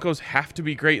these Broncos have to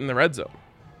be great in the red zone.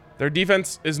 Their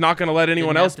defense is not going to let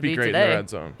anyone else be great today. in the red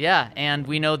zone. Yeah, and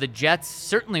we know the Jets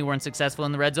certainly weren't successful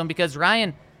in the red zone because,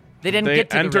 Ryan, they didn't get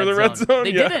to enter the red zone.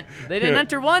 They yeah. didn't. They didn't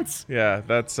enter once. Yeah,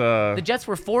 that's... The Jets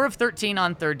were 4 of 13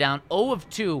 on third down, 0 of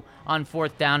 2 on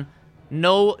fourth down.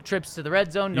 No trips to the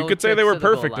red zone. No you could say they were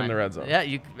perfect in the red zone. Yeah,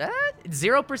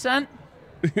 0%?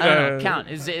 I don't know. Count.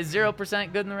 Is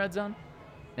 0% good in the red zone?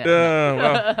 Yeah.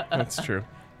 Well, that's true.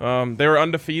 They were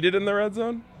undefeated in the red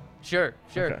zone? Sure.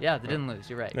 Okay. Yeah, they didn't lose.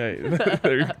 You're right. Hey,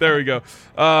 there we go.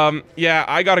 Yeah,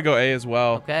 I got to go A as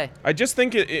well. Okay. I just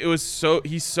think it was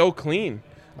he's so clean.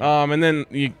 And then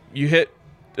you hit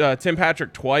Tim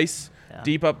Patrick twice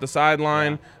deep up the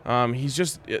sideline. Yeah. He's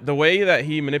just the way that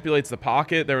he manipulates the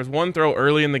pocket. There was one throw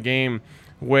early in the game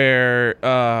where,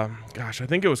 I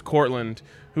think it was Cortland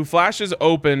who flashes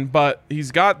open, but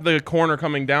he's got the corner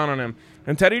coming down on him.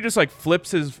 And Teddy just like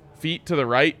flips his feet to the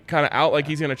right, kind of out like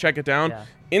he's going to check it down. Yeah.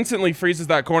 Instantly freezes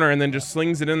that corner and then just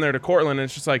slings it in there to Cortland. And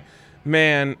it's just like,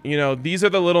 man, these are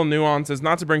the little nuances,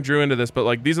 not to bring Drew into this, but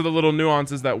like these are the little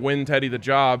nuances that win Teddy the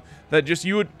job that just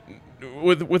you would,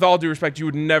 with all due respect, you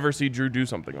would never see Drew do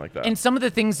something like that. And some of the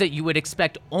things that you would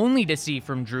expect only to see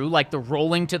from Drew, like the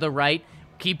rolling to the right,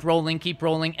 keep rolling,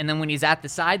 and then when he's at the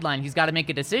sideline, he's got to make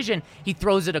a decision. He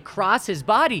throws it across his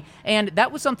body, and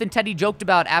that was something Teddy joked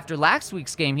about after last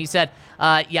week's game. He said,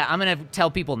 I'm going to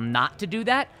tell people not to do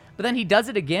that, but then he does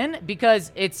it again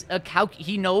because it's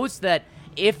he knows that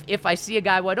if I see a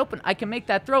guy wide open, I can make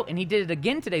that throw, and he did it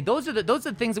again today. Those are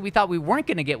the things that we thought we weren't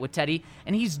going to get with Teddy,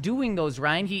 and he's doing those,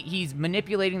 Ryan. He's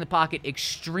manipulating the pocket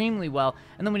extremely well,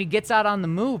 and then when he gets out on the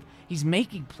move, he's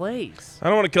making plays. I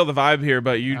don't want to kill the vibe here,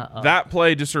 but that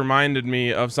play just reminded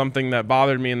me of something that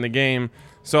bothered me in the game,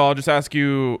 so I'll just ask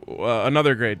you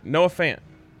another grade. Noah Fant.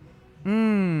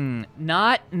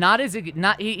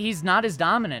 He's not as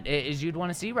dominant as you'd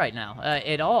want to see right now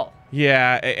at all.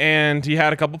 Yeah, and he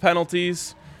had a couple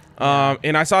penalties.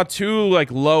 And I saw 2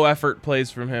 like low effort plays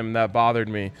from him that bothered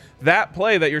me. That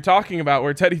play that you're talking about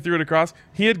where Teddy threw it across,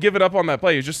 he had given up on that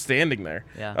play. He was just standing there.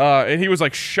 Yeah. And he was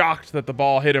like shocked that the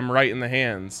ball hit him right in the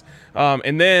hands.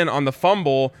 And then on the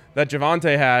fumble that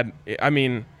Javonte had, I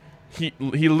mean, he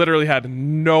literally had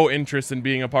no interest in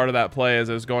being a part of that play as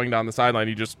it was going down the sideline.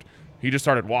 He just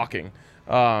started walking.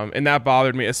 And that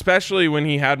bothered me, especially when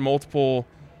he had multiple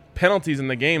penalties in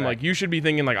the game. Right. Like, you should be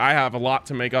thinking, like, I have a lot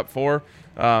to make up for.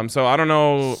 So I don't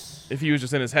know if he was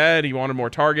just in his head, he wanted more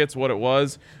targets, what it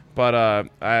was. But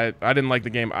I didn't like the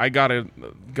game. I got to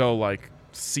go, like,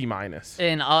 C-.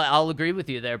 And I'll agree with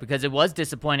you there because it was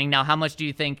disappointing. Now, how much do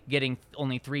you think getting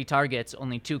only 3 targets,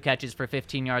 only 2 catches for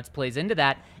 15 yards plays into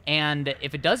that? And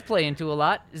if it does play into a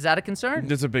lot, is that a concern?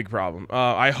 It's a big problem.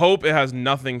 I hope it has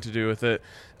nothing to do with it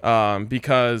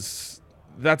because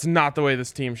that's not the way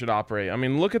this team should operate. I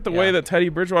mean, look at the way that Teddy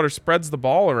Bridgewater spreads the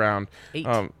ball around. 8.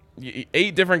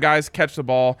 8 different guys catch the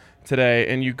ball today,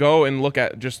 and you go and look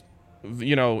at just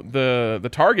the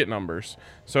target numbers.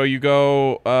 So you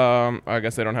go. I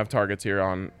guess they don't have targets here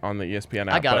on the ESPN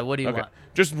app. I got it. What do you want?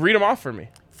 Just read them off for me.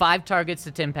 5 targets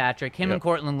to Tim Patrick. Him and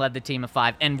Cortland led the team of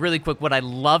 5. And really quick, what I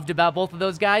loved about both of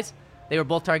those guys, they were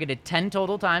both targeted 10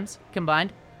 total times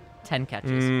combined, 10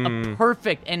 catches. A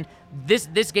perfect. And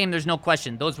this game, there's no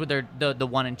question. Those were the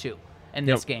 1 and 2 in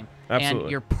this game. Absolutely.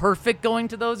 And you're perfect going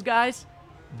to those guys.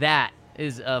 That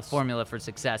is a formula for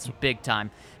success, big time.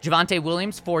 Javonte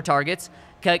Williams, 4 targets.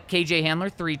 KJ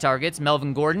Hamler, 3 targets.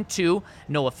 Melvin Gordon, 2.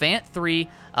 Noah Fant, 3.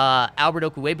 Albert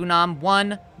Okwuegbunam,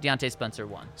 1. Deontay Spencer,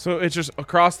 1. So it's just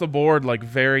across the board, like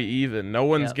very even. No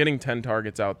one's getting 10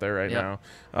 targets out there right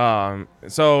now.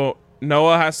 So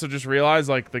Noah has to just realize,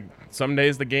 like, some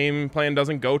days the game plan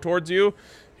doesn't go towards you.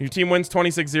 Your team wins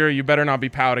 26-0, you better not be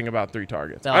pouting about 3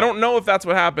 targets. I don't know if that's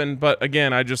what happened, but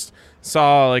again, I just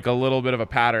saw like a little bit of a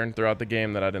pattern throughout the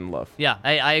game that I didn't love. Yeah,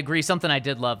 I agree. Something I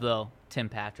did love, though, Tim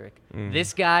Patrick.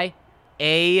 This guy,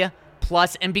 A+,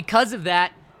 and because of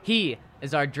that, he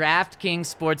is our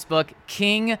DraftKings Sportsbook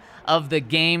king of the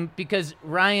game, because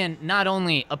Ryan, not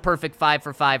only a perfect 5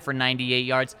 for 5 for 98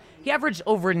 yards, he averaged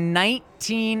over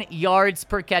 19 yards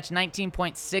per catch,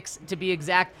 19.6 to be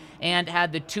exact, and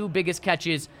had the 2 biggest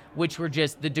catches, which were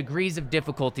just the degrees of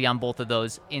difficulty on both of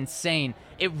those. Insane.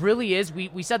 It really is.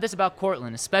 We said this about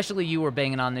Cortland, especially you were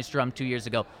banging on this drum 2 years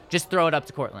ago. Just throw it up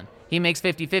to Cortland. He makes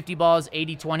 50-50 balls,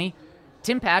 80-20.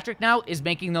 Tim Patrick now is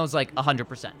making those like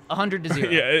 100%, 100 to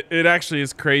 0. Yeah, it actually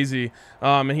is crazy.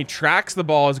 And he tracks the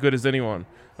ball as good as anyone.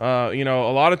 A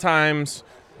lot of times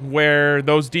where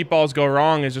those deep balls go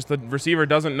wrong is just the receiver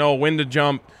doesn't know when to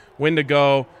jump, when to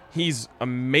go. He's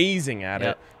amazing at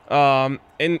it.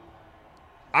 And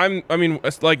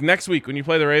like next week when you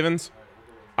play the Ravens,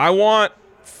 I want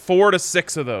 4 to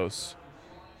 6 of those,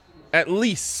 at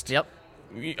least. Yep.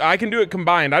 I can do it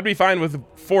combined. I'd be fine with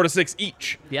 4 to 6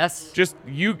 each. Yes. Just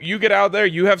you get out there.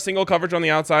 You have single coverage on the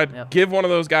outside. Yep. Give one of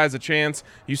those guys a chance.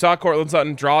 You saw Cortland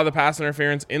Sutton draw the pass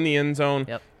interference in the end zone.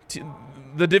 Yep.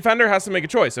 The defender has to make a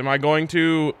choice. Am I going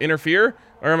to interfere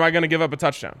or am I going to give up a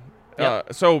touchdown?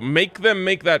 Yep. So make them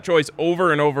make that choice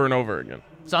over and over and over again.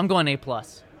 So I'm going A+.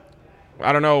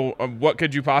 I don't know. What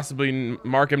could you possibly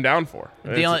mark him down for?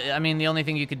 The only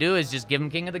thing you could do is just give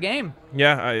him king of the game.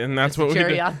 Yeah, and that's what we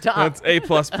cherry did. on top. That's A++.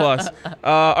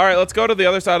 All right, let's go to the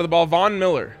other side of the ball. Von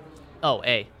Miller. Oh,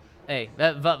 A.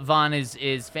 Von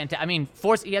is fantastic. I mean,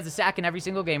 he has a sack in every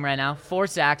single game right now. 4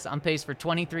 sacks, on pace for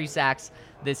 23 sacks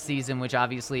this season, which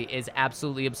obviously is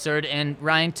absolutely absurd. And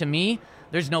Ryan, to me,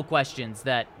 there's no questions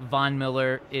that Von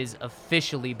Miller is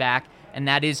officially back, and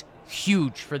that is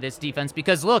huge for this defense.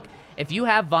 Because look, if you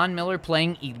have Von Miller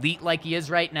playing elite like he is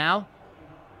right now,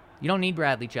 you don't need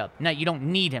Bradley Chubb. No, you don't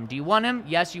need him. Do you want him?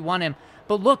 Yes, you want him.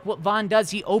 But look what Von does.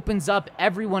 He opens up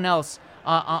everyone else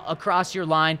across your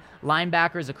line,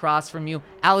 linebackers across from you.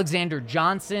 Alexander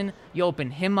Johnson, you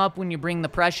open him up when you bring the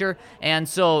pressure. And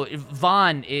so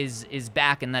Von is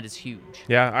back, and that is huge.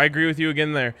 Yeah, I agree with you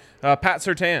again there. Pat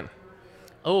Surtain.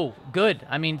 Oh, good.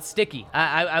 I mean, sticky.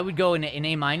 I would go in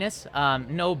A-.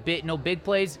 No big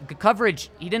plays. Coverage,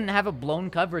 he didn't have a blown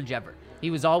coverage ever.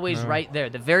 He was always right there.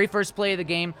 The very first play of the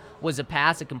game was a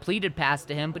completed pass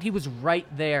to him, but he was right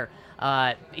there.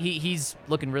 He's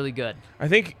looking really good. I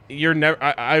think you're never.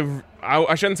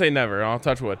 I shouldn't say never. I'll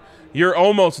touch wood. You're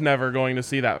almost never going to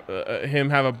see that him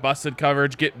have a busted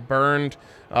coverage, get burned.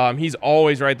 He's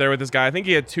always right there with this guy. I think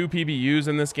he had 2 PBUs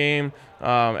in this game,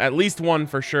 at least 1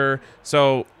 for sure.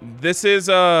 So this is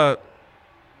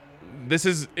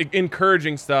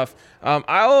encouraging stuff.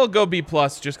 I'll go B+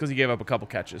 just because he gave up a couple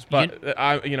catches, but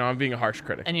I'm being a harsh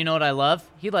critic. And you know what I love?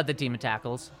 He led the team in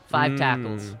tackles. 5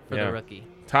 tackles for the rookie.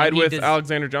 Tied with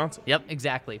Alexander Johnson. Yep,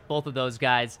 exactly. Both of those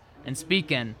guys. And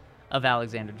speaking of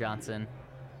Alexander Johnson,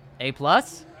 A+.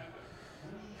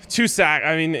 2 sacks.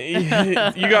 I mean,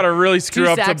 you got to really screw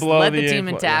up to blow led the team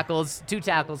in tackles. 2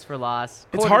 tackles for loss.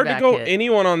 It's hard to go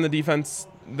anyone on the defense.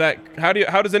 How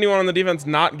does anyone on the defense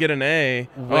not get an A?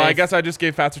 Well, I guess I just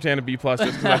gave Pat Surtain a B+ just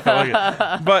because I felt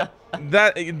like it. But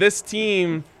this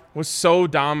team was so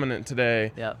dominant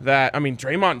today that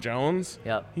Draymond Jones.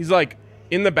 He's like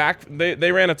in the back.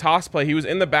 They ran a toss play. He was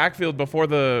in the backfield before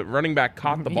the running back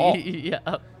caught the ball.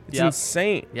 It's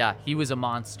insane. Yeah, he was a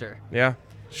monster. Yeah,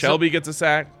 Shelby gets a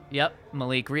sack. Yep,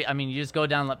 Malik. You just go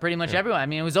down pretty much everyone. I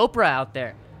mean, it was Oprah out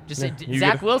there. Just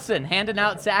Zach Wilson handing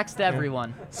out sacks to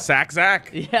everyone. Sack Zach.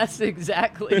 Yes,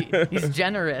 exactly. He's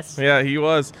generous. Yeah, he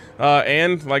was.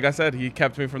 And like I said, he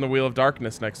kept me from the wheel of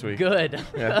darkness next week. Good.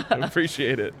 Yeah, I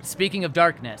appreciate it. Speaking of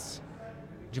darkness,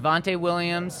 Javonte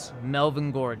Williams,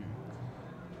 Melvin Gordon.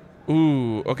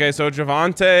 Ooh, okay, so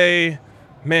Javonte,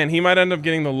 man, he might end up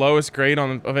getting the lowest grade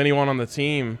of anyone on the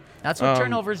team. That's what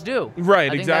turnovers do.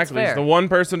 Right, exactly. He's the one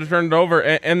person to turn it over,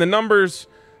 and the numbers,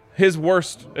 his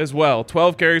worst as well.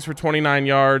 12 carries for 29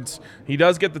 yards. He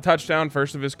does get the touchdown,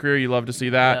 first of his career. You love to see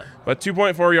that. Yep. But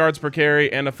 2.4 yards per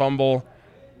carry and a fumble.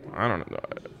 I don't know.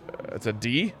 It's a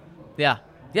D? Yeah,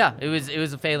 it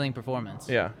was a failing performance.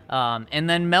 Yeah. And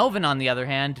then Melvin, on the other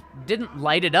hand, didn't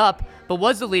light it up, but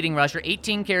was the leading rusher.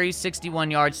 18 carries,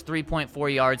 61 yards,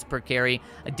 3.4 yards per carry.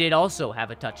 Did also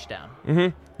have a touchdown.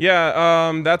 Mm-hmm.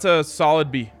 Yeah, that's a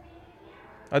solid B.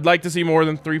 I'd like to see more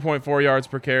than 3.4 yards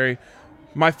per carry.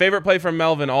 My favorite play from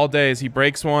Melvin all day is he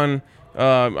breaks one.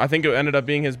 I think it ended up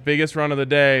being his biggest run of the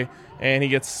day, and he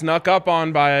gets snuck up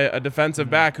on by a defensive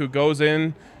back who goes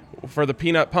in for the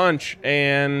peanut punch,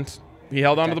 and he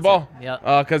held onto the ball.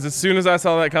 Because as soon as I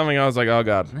saw that coming, I was like, oh,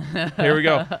 God, here we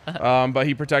go. But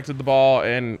he protected the ball,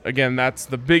 and, again, that's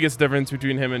the biggest difference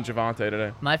between him and Javonte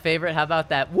today. My favorite, how about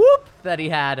that whoop that he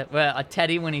had, a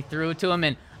Teddy when he threw it to him,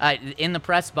 and in the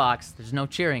press box, there's no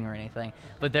cheering or anything,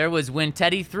 but there was when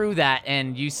Teddy threw that,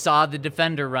 and you saw the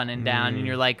defender running down, and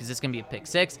you're like, is this going to be a pick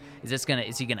six? Is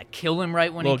he going to kill him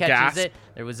right when he catches it?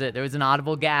 There was an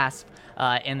audible gasp.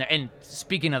 And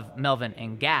speaking of Melvin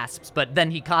and gasps, but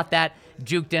then he caught that,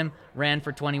 juked him, ran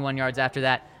for 21 yards after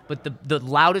that. But the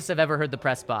loudest I've ever heard the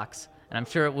press box, and I'm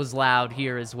sure it was loud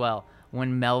here as well,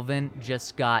 when Melvin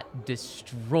just got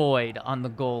destroyed on the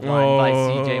goal line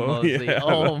by C.J. Mosley. Yeah.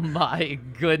 Oh, my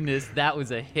goodness. That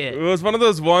was a hit. It was one of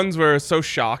those ones where it's so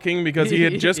shocking because he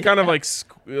had just kind of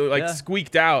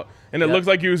squeaked out, and it looked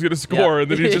like he was going to score, and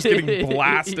then he's just getting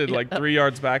blasted 3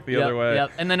 yards back the other way.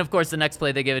 And then, of course, the next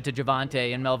play they give it to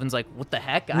Javonte, and Melvin's like, what the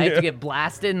heck? I have to get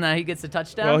blasted, and then he gets the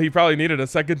touchdown? Well, he probably needed a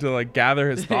second to gather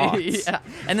his thoughts.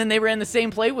 And then they ran the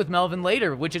same play with Melvin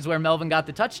later, which is where Melvin got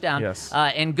the touchdown. Yes.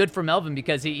 And good for Melvin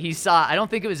because he saw, I don't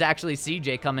think it was actually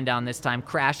CJ coming down this time,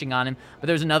 crashing on him, but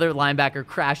there was another linebacker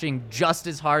crashing just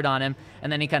as hard on him,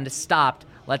 and then he kind of stopped,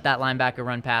 let that linebacker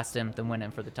run past him, then went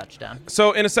in for the touchdown.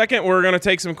 So in a second, we're going to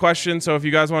take some questions. So if you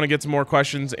guys want to get some more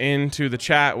questions into the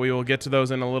chat, we will get to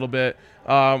those in a little bit.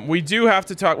 We do have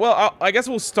to talk. Well, I guess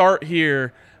we'll start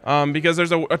here because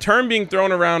there's a term being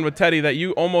thrown around with Teddy that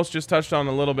you almost just touched on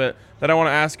a little bit that I want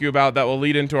to ask you about that will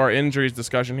lead into our injuries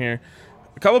discussion here.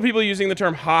 A couple of people using the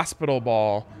term hospital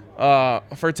ball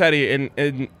for Teddy,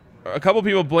 and a couple of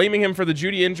people blaming him for the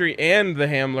Judy injury and the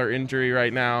Hamler injury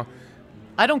right now.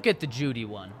 I don't get the Judy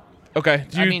one. Okay.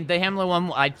 The Hamler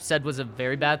one I said was a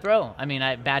very bad throw.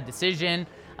 Bad decision.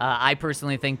 I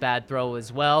personally think bad throw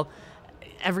as well.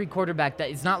 Every quarterback,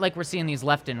 it's not like we're seeing these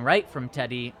left and right from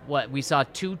Teddy. What, we saw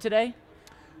 2 today?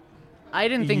 I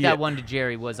didn't think that one to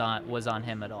Jerry was on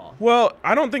him at all. Well,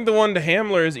 I don't think the one to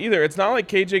Hamler is either. It's not like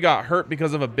KJ got hurt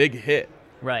because of a big hit.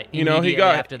 Right. He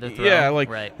got after the throw. Yeah,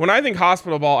 right. When I think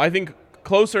hospital ball, I think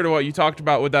closer to what you talked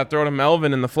about with that throw to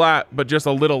Melvin in the flat, but just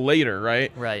a little later,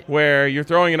 right? Right. Where you're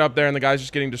throwing it up there and the guy's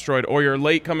just getting destroyed, or you're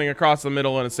late coming across the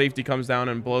middle and a safety comes down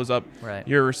and blows up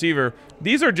your receiver.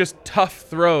 These are just tough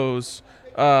throws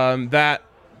that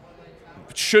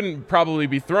shouldn't probably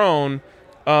be thrown.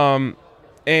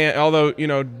 And although,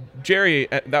 Jerry,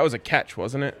 that was a catch,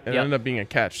 wasn't it? It ended up being a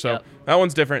catch. So that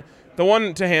one's different. The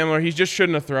one to Hamler, he just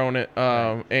shouldn't have thrown it.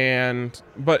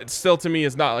 But still, to me,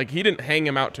 is not like he didn't hang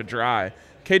him out to dry.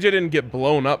 KJ didn't get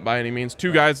blown up by any means.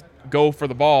 Two guys go for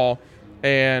the ball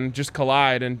and just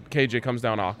collide, and KJ comes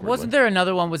down awkwardly. Wasn't there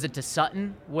another one? Was it to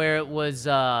Sutton where it was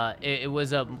it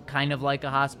was a kind of like a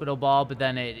hospital ball, but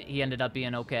then he ended up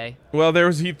being okay? Well,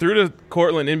 he threw to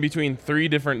Cortland in between 3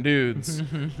 different dudes,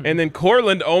 and then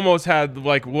Cortland almost had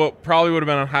what probably would have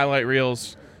been on highlight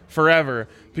reels forever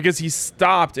because he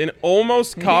stopped and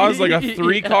almost caused a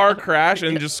 3-car crash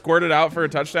and just squirted out for a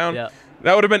touchdown. Yep.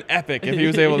 That would have been epic if he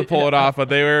was able to pull it off, but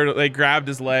they grabbed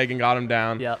his leg and got him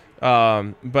down. Yep.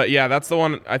 But yeah, that's the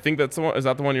one. I think that's the one. Is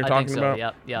that the one you're talking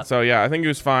about? Yep. So yeah, I think he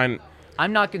was fine.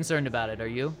 I'm not concerned about it. Are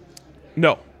you?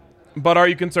 No. But are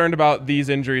you concerned about these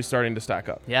injuries starting to stack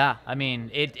up? Yeah.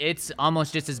 It's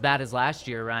almost just as bad as last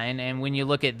year, Ryan. And when you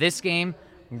look at this game,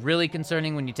 really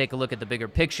concerning. When you take a look at the bigger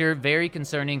picture, very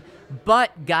concerning.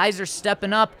 But guys are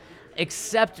stepping up,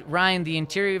 except, Ryan, the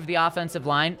interior of the offensive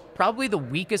line, probably the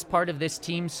weakest part of this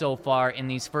team so far in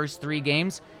these first 3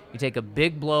 games. You take a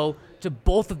big blow to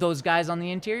both of those guys on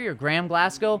the interior, Graham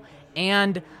Glasgow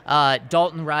and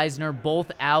Dalton Reisner,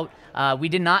 both out. We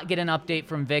did not get an update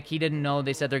from Vic. He didn't know.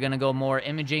 They said they're going to go more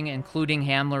imaging, including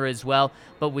Hamler as well.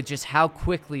 But with just how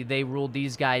quickly they ruled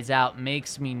these guys out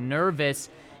makes me nervous.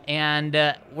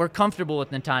 And we're comfortable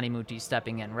with Netani Muti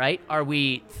stepping in, right? Are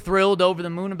we thrilled over the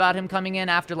moon about him coming in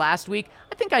after last week?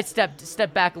 I think I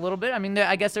stepped back a little bit. I mean,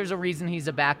 I guess there's a reason he's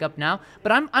a backup now,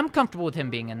 but I'm comfortable with him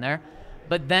being in there.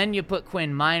 But then you put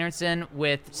Quinn Meinerson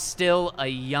with still a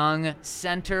young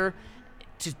center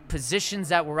to positions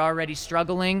that were already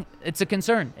struggling. It's a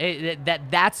concern.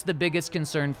 That's the biggest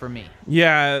concern for me.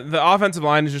 Yeah, the offensive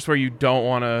line is just where you don't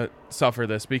want to suffer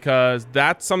this, because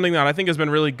that's something that I think has been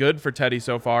really good for Teddy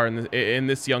so far in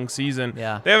this young season.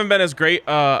 Yeah. They haven't been as great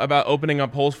about opening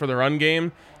up holes for the run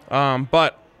game,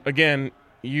 but again,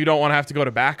 you don't want to have to go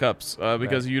to backups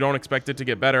because you don't expect it to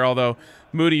get better, although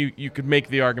Moody, you could make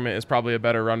the argument, is probably a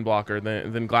better run blocker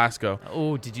than Glasgow.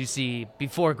 Oh, did you see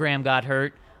before Graham got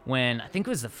hurt, when I think it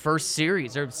was the first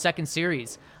series or second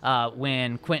series,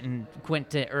 when Quentin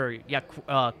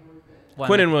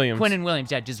Williams,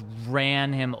 just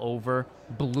ran him over,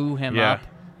 blew him up.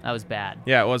 That was bad.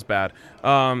 Yeah, it was bad.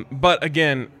 But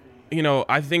again,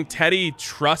 I think Teddy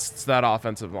trusts that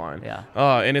offensive line. Yeah.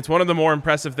 And it's one of the more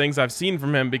impressive things I've seen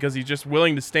from him, because he's just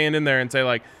willing to stand in there and say,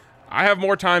 like, I have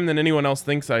more time than anyone else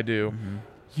thinks I do. Mm-hmm.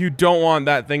 You don't want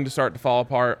that thing to start to fall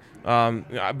apart.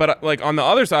 But like on the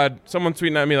other side, someone's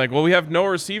tweeting at me like, well, we have no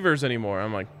receivers anymore.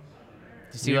 I'm like,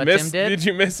 did you see what Tim did? Did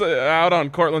you miss out on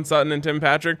Cortland Sutton and Tim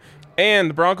Patrick? And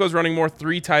the Broncos running more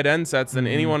 3 tight end sets than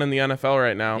anyone in the NFL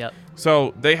right now. Yep.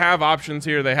 So they have options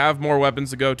here. They have more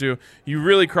weapons to go to. You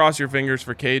really cross your fingers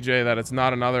for KJ that it's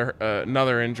not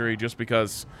another injury, just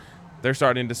because they're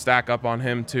starting to stack up on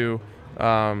him too.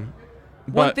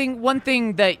 One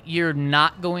thing that you're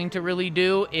not going to really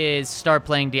do is start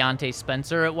playing Deontay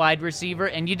Spencer at wide receiver,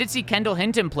 and you did see Kendall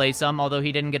Hinton play some, although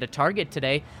he didn't get a target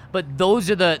today. But those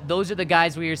are the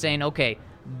guys where you're saying, okay,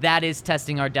 that is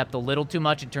testing our depth a little too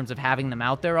much in terms of having them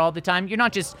out there all the time. You're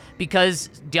not just, because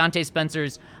Deontay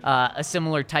Spencer's a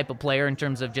similar type of player in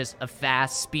terms of just a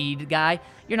fast speed guy,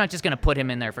 you're not just going to put him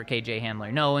in there for KJ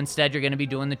Hamler. No, instead you're going to be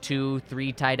doing the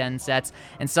 2-3 tight end sets,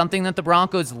 and something that the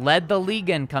Broncos led the league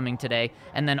in coming today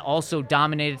and then also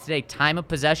dominated today, time of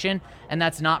possession, and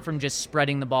that's not from just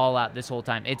spreading the ball out this whole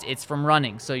time. It's from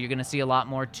running, so you're going to see a lot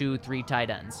more 2-3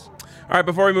 tight ends. All right,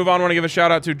 before we move on, I want to give a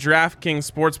shout-out to DraftKings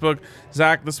Sportsbook.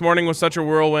 Zach, this morning was such a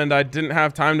whirlwind, I didn't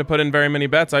have time to put in very many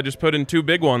bets. I just put in 2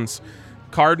 big ones.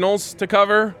 Cardinals to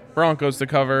cover, Broncos to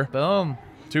cover. Boom.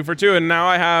 2 for 2, and now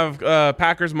I have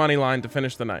Packers money line to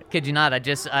finish the night. Kid you not,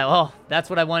 that's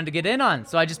what I wanted to get in on.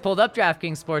 So I just pulled up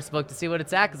DraftKings Sportsbook to see what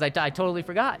it's at, because I totally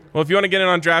forgot. Well, if you want to get in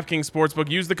on DraftKings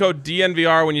Sportsbook, use the code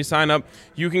DNVR when you sign up.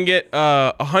 You can get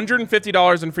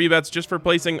 $150 in free bets just for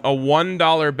placing a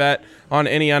 $1 bet on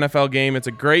any NFL game. It's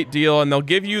a great deal, and they'll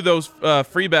give you those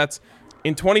free bets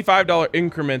in $25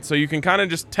 increments, so you can kind of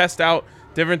just test out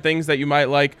different things that you might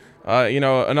like.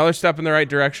 Another step in the right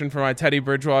direction for my Teddy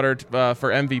Bridgewater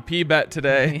for MVP bet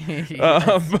today.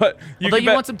 But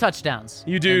you want some touchdowns.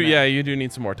 You do, you do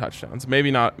need some more touchdowns.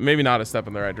 Maybe not a step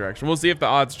in the right direction. We'll see if the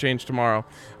odds change tomorrow.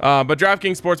 But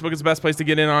DraftKings Sportsbook is the best place to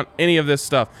get in on any of this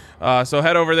stuff. So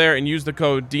head over there and use the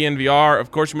code DNVR. Of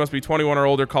course, you must be 21 or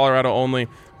older, Colorado only.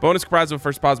 Bonus comprised of a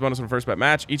first deposit bonus and a first bet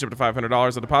match, each up to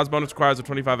 $500. The deposit bonus requires a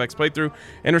 25x playthrough,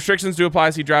 and restrictions do apply.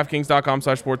 See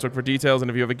DraftKings.com/sportsbook for details. And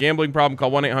if you have a gambling problem,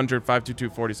 call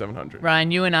 1-800-522-4700.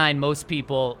 Ryan, you and I and most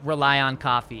people rely on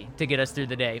coffee to get us through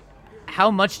the day.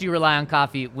 How much do you rely on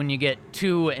coffee when you get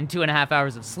 2 and 2.5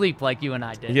 hours of sleep like you and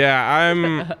I did?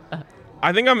 Yeah,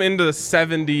 I think I'm into the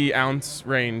 70-ounce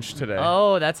range today.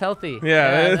 Oh, that's healthy.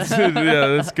 Yeah,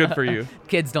 that's good for you.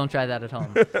 Kids, don't try that at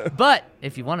home. But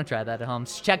if you want to try that at home,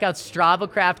 check out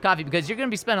Strava Craft Coffee, because you're going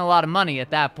to be spending a lot of money at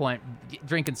that point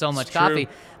drinking so much coffee.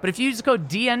 But if you use the code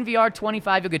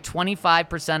DNVR25, you'll get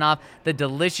 25% off the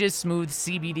delicious, smooth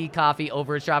CBD coffee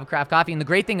over at Strava Craft Coffee. And the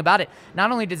great thing about it,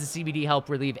 not only does the CBD help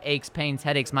relieve aches, pains,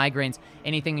 headaches, migraines,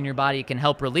 anything in your body it can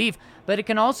help relieve, but it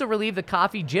can also relieve the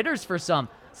coffee jitters for some.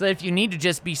 So that if you need to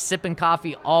just be sipping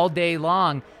coffee all day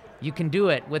long, you can do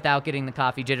it without getting the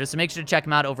coffee jitters. So make sure to check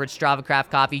them out over at Strava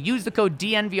Craft Coffee. Use the code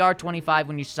DNVR25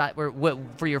 when you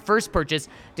for your first purchase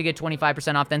to get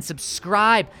 25% off. Then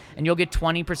subscribe, and you'll get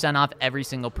 20% off every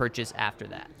single purchase after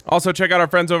that. Also, check out our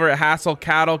friends over at Hassel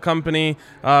Cattle Company.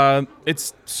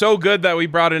 It's so good that we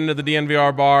brought it into the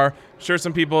DNVR bar. Sure,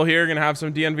 some people here are going to have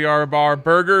some DNVR bar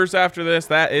burgers after this.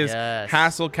 That is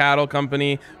Hassel Cattle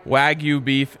Company Wagyu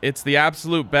beef. It's the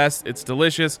absolute best. It's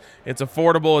delicious. It's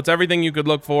affordable. It's everything you could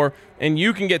look for. And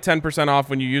you can get 10%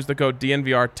 off when you use the code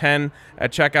DNVR10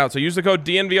 at checkout. So use the code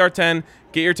DNVR10,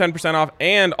 get your 10% off,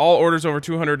 and all orders over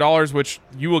 $200, which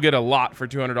you will get a lot for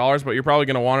 $200, but you're probably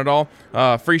going to want it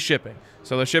all, free shipping.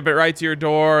 So they'll ship it right to your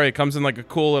door. It comes in like a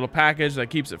cool little package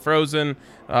that keeps it frozen.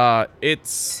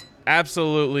 It's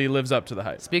absolutely lives up to the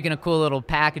hype. Speaking of cool little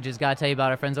packages, gotta tell you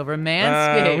about our friends over at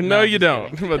Manscaped. No, you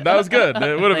don't. But that was good.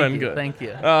 It would have been good. Thank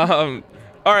you.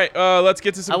 All right, let's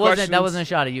get to some questions. That wasn't a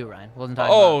shot at you, Ryan. Wasn't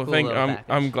talking about cool thank you. little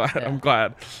I'm glad. Yeah. I'm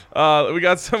glad. We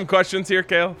got some questions here,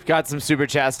 Kale. Got some super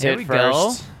chats to Here hit we go.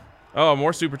 first. Oh,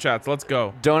 more super chats. Let's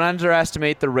go. Don't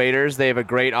underestimate the Raiders. They have a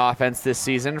great offense this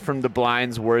season from the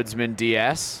Blinds Wordsman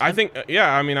DS. I think, I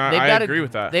agree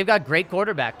with that. They've got great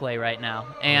quarterback play right now,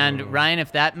 and Ryan,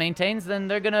 if that maintains, then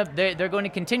they're going to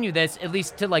continue this at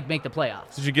least to make the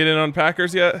playoffs. Did you get in on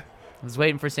Packers yet? I was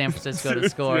waiting for San Francisco to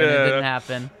score, and it didn't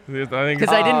happen. I think Because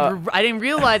I didn't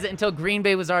realize it until Green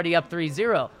Bay was already up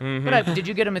 3-0. But did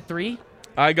you get them at 3?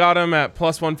 I got him at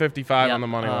plus 155 Yep. on the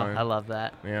money line. I love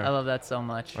that. Yeah. I love that so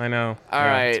much. I know. All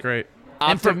right. It's great.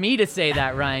 And for me to say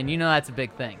that, Ryan, that's a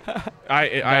big thing. I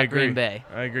agree. Green Bay.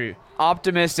 I agree.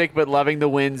 Optimistic but loving the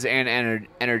wins and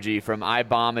energy from I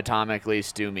Bomb Atomically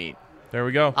Stew Meat. There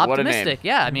we go. Optimistic,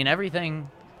 yeah. I mean, everything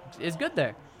is good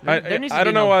there. There needs to I be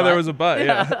don't know no why but. there was a but.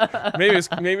 Yeah.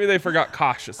 maybe they forgot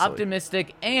cautiously.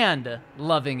 Optimistic and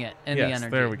loving it in the Yes,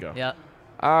 energy. there we go. Yeah.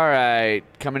 All right,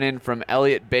 coming in from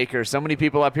Elliot Baker. So many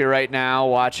people up here right now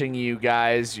watching you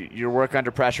guys. Your work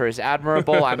under pressure is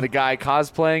admirable. I'm the guy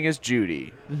cosplaying as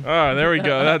Judy. Oh, there we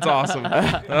go. That's awesome. Now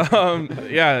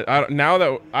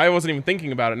that I wasn't even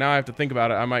thinking about it, now I have to think about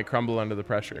it. I might crumble under the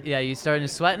pressure. Yeah, you starting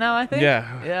to sweat now, I think?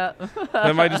 Yeah. Yeah.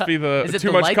 That might just be the Is it too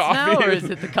the much lights coffee. now, or is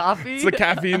it the coffee? It's the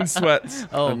caffeine sweats.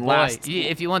 Oh, And boy. last-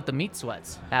 If you want the meat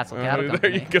sweats, Hassel Cattle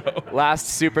There Company. you go. Last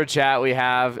super chat we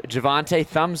have Javonte,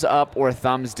 thumbs up or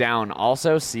thumbs down.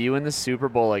 Also, see you in the Super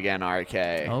Bowl again,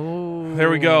 RK. Oh. There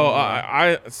we go.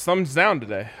 I thumbs down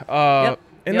today.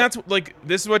 And Yep. that's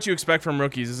this is what you expect from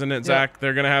rookies, isn't it, Zach?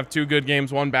 They're gonna have 2 good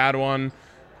games, 1 bad one,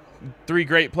 3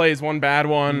 great plays, 1 bad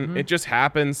one. It just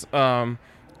happens.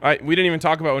 We didn't even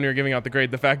talk about when we were giving out the grade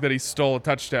the fact that he stole a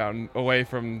touchdown away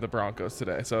from the Broncos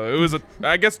today. So it was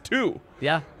I guess 2.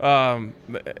 Yeah.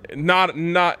 Not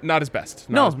his best.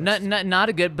 Not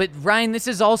a good. But Ryan, this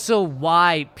is also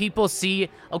why people see.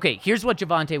 Okay, here's what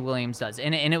Javonte Williams does,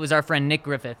 and it was our friend Nick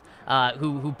Griffith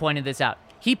who pointed this out.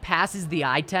 He passes the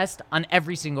eye test on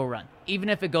every single run, even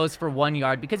if it goes for 1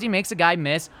 yard, because he makes a guy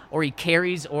miss, or he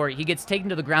carries, or he gets taken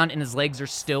to the ground and his legs are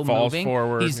still Falls moving.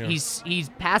 forward, He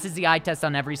passes the eye test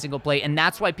on every single play, and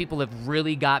that's why people have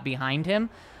really got behind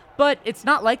him. But it's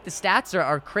not like the stats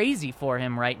are crazy for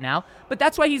him right now. But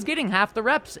that's why he's getting half the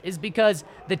reps, is because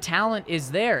the talent is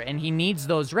there and he needs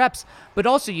those reps. But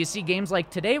also you see games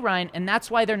like today, Ryan, and that's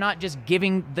why they're not just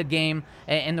giving the game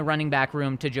in the running back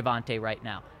room to Javonte right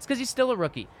now. It's because he's still a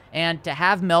rookie. And to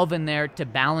have Melvin there to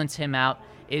balance him out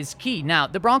is key. Now,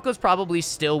 the Broncos probably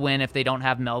still win if they don't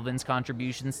have Melvin's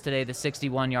contributions today, the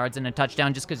 61 yards and a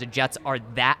touchdown, just because the Jets are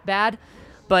that bad.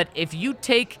 But if you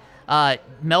take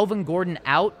Melvin Gordon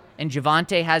out and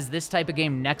Javonte has this type of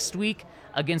game next week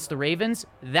against the Ravens,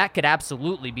 that could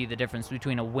absolutely be the difference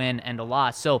between a win and a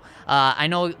loss. So I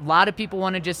know a lot of people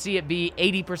want to just see it be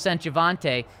 80%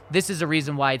 Javonte. This is a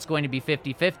reason why it's going to be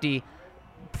 50-50,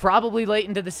 probably late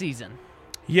into the season.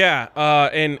 Yeah,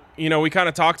 and we kind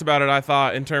of talked about it, I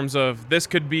thought, in terms of this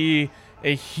could be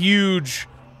a huge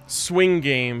swing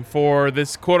game for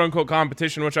this quote-unquote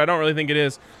competition, which I don't really think it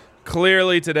is.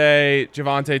 Clearly today,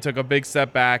 Javonte took a big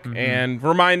step back and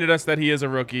reminded us that he is a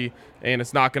rookie, and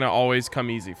it's not going to always come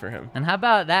easy for him. And how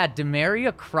about that?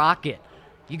 Demaria Crockett.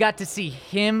 You got to see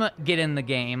him get in the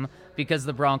game because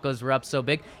the Broncos were up so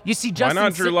big. You see Justin... Why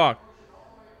not Drew Lock?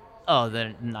 Oh,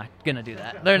 they're not going to do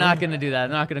that. They're not going to do that.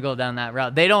 They're not going to go down that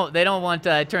route. They don't want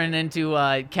to turn it into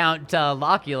Count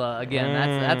Locula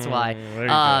again. That's why. There you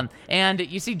go. And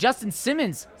you see Justin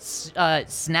Simmons'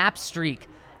 snap streak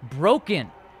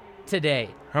broken today.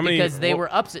 How many? Because they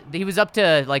were up. He was up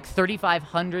to like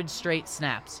 3,500 straight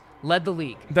snaps. Led the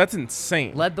league. That's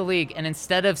insane. Led the league. And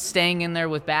instead of staying in there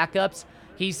with backups,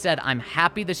 he said, I'm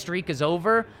happy the streak is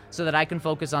over so that I can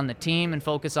focus on the team and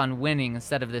focus on winning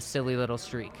instead of this silly little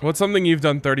streak. What's something you've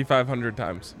done 3,500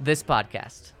 times? This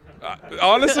podcast.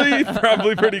 Honestly,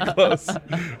 probably pretty close.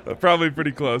 Probably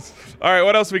pretty close. All right,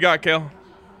 what else we got, Kale?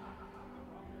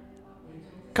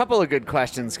 Couple of good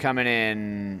questions coming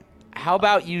in. How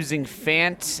about using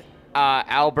Fant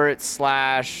Albert /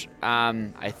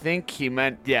 I think he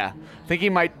meant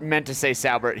meant to say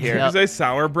Salbert here. Did you say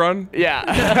Sauerbrunn?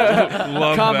 Yeah.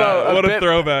 Love Combo, that. What a bit-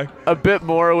 throwback. A bit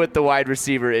more with the wide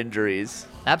receiver injuries.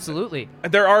 Absolutely.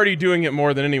 They're already doing it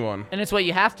more than anyone. And it's what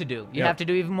you have to do. You Yep. have to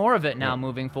do even more of it now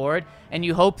moving forward. And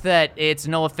you hope that it's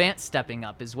Noah Fant stepping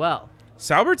up as well.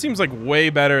 Salbert seems like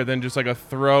way better than just like a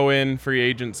throw-in free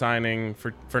agent signing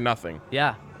for nothing.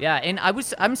 Yeah. And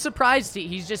I'm surprised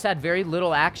he's just had very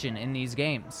little action in these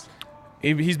games.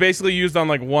 He's basically used on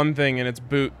like one thing, and it's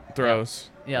boot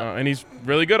throws. Yeah. And he's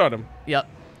really good at them. Yep.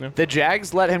 The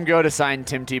Jags let him go to sign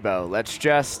Tim Tebow. Let's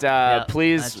just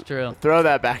please throw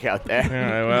that back out there.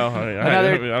 Yeah, well,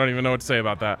 I don't even know what to say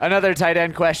about that. Another tight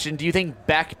end question. Do you think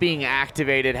Beck being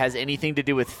activated has anything to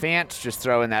do with Fant? Just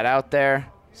throwing that out there.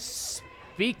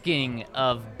 Speaking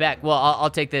of Beck, well,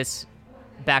 I'll take this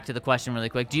back to the question really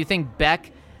quick. Do you think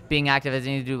Beck being active has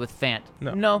anything to do with Fant?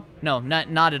 No. No,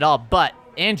 not at all. But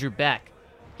Andrew Beck,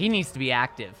 he needs to be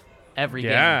active every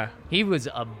game. He was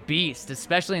a beast,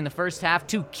 especially in the first half.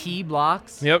 2 key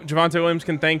blocks. Yep, Javonte Williams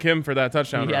can thank him for that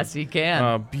touchdown run. Yes, he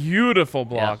can. Beautiful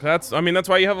block. Yeah. That's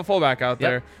why you have a fullback out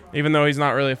there, even though he's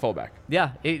not really a fullback.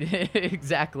 Yeah,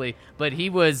 exactly. But he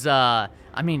was,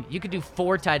 you could do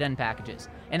 4 tight end packages.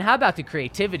 And how about the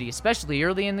creativity, especially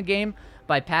early in the game,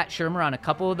 by Pat Shurmur on a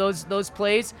couple of those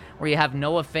plays where you have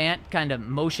Noah Fant kind of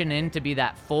motion in to be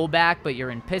that fullback, but you're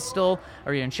in pistol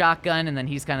or you're in shotgun, and then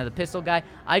he's kind of the pistol guy.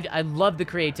 I love the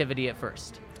creativity at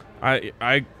first.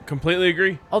 I completely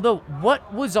agree. Although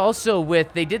what was also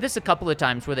they did this a couple of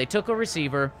times where they took a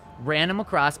receiver, ran him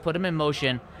across, put him in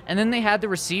motion, and then they had the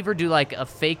receiver do like a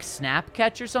fake snap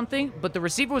catch or something, but the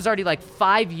receiver was already like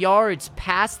 5 yards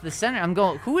past the center. I'm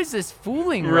going, who is this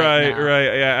fooling right now?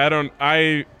 Right. Yeah,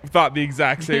 I thought the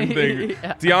exact same thing.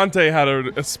 Deontay had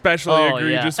an especially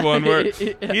egregious one where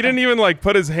he didn't even like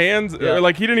put his hands or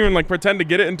like he didn't even like pretend to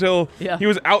get it until he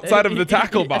was outside of the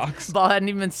tackle box. Ball hadn't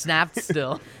even snapped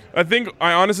still.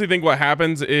 I honestly think what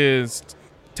happens is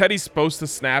Teddy's supposed to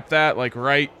snap that like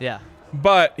right. Yeah.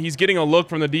 But he's getting a look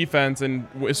from the defense, and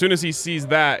as soon as he sees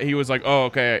that, he was like, oh,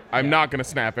 okay, I'm not going to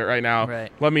snap it right now. Right.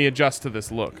 Let me adjust to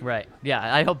this look. Right.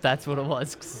 Yeah, I hope that's what it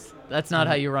was, 'cause that's not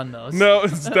how you run those. No,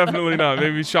 it's definitely not.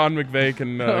 Maybe Sean McVay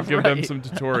can give them some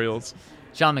tutorials.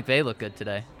 Sean McVay looked good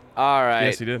today. All right.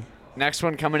 Yes, he did. Next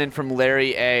one coming in from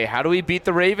Larry A. How do we beat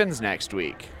the Ravens next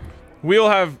week? We'll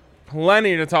have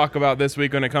plenty to talk about this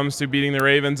week when it comes to beating the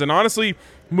Ravens. And honestly,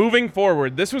 moving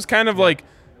forward, this was kind of like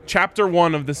Chapter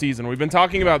 1 of the season. We've been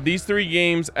talking about these 3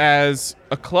 games as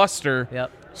a cluster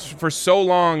for so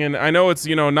long, and I know it's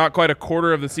not quite a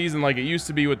quarter of the season like it used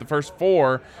to be with the first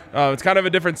 4. It's kind of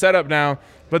a different setup now,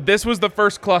 but this was the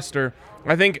first cluster.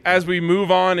 I think as we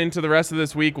move on into the rest of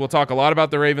this week, we'll talk a lot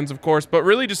about the Ravens, of course, but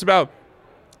really just about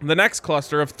the next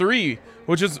cluster of 3,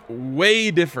 which is way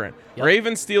different.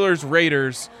 Ravens, Steelers,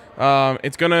 Raiders.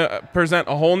 It's going to present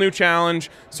a whole new challenge,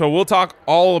 so we'll talk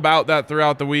all about that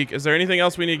throughout the week. Is there anything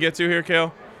else we need to get to here,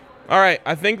 Kale? All right,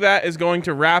 I think that is going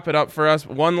to wrap it up for us.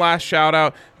 One last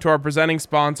shout-out to our presenting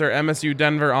sponsor, MSU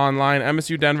Denver Online.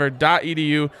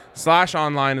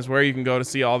 msudenver.edu/online is where you can go to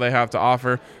see all they have to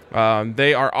offer.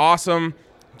 They are awesome,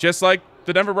 just like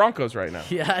the Denver Broncos right now.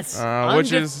 Yes,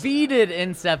 undefeated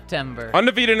in September.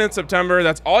 Undefeated in September.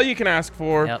 That's all you can ask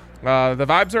for. Yep. The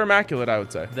vibes are immaculate, I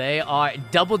would say. They are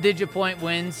double-digit point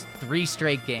wins, 3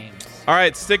 straight games. All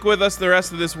right, stick with us the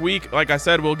rest of this week. Like I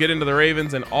said, we'll get into the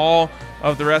Ravens and all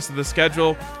of the rest of the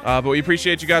schedule. But we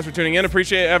appreciate you guys for tuning in.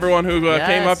 Appreciate everyone who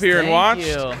came up here and watched.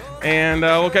 You. And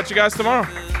we'll catch you guys tomorrow.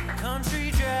 Country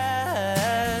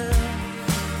drive.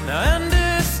 Now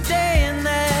understand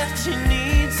that you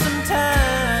need some time.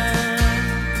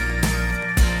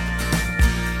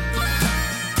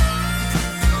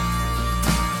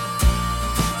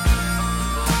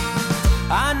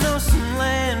 I know some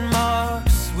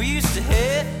landmarks we used to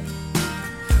hit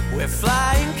where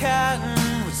flying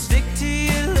cotton would stick to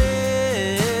your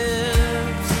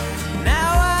lips.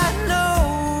 Now I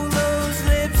know those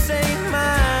lips ain't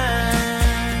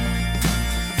mine.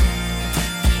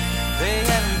 They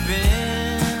haven't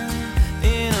been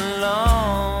in a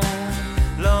long,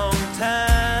 long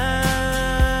time.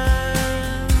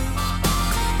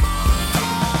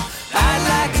 I'd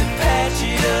like to patch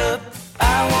it up.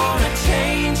 I wanna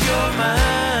change your mind.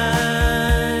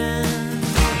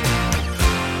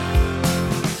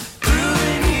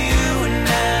 Proving you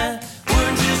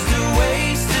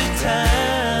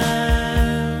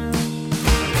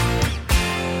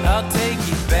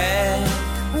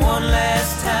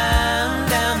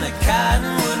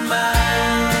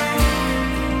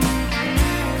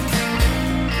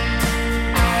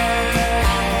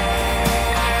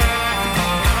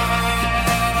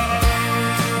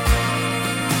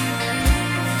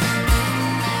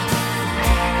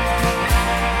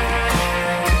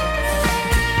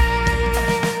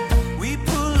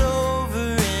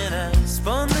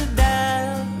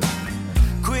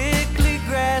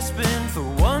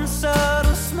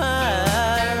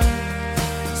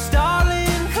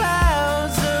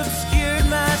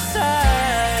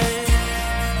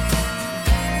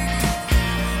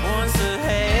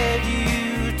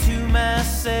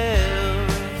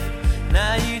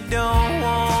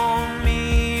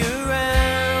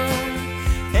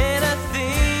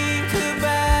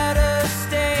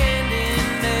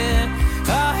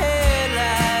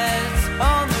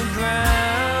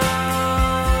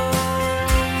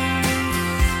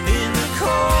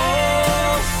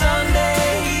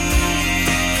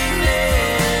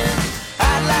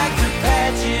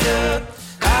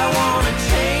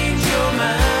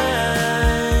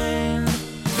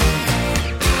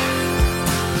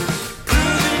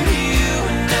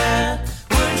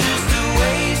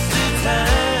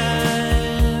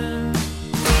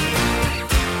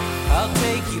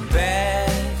you back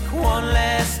one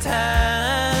last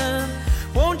time.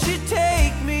 Won't you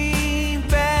take me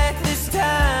back this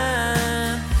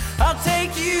time? I'll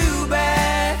take you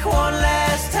back one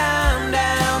last time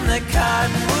down the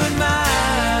Cottonwood Mile.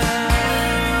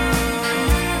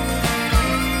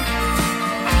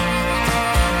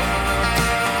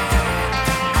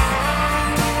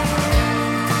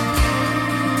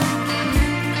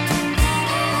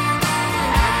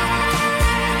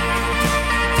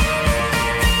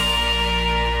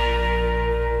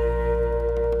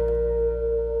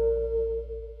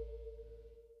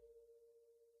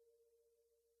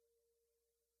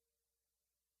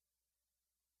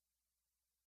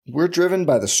 We're driven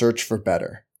by the search for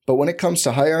better. But when it comes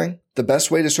to hiring, the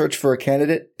best way to search for a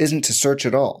candidate isn't to search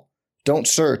at all. Don't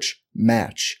search,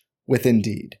 match with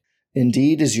Indeed.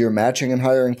 Indeed is your matching and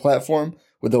hiring platform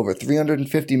with over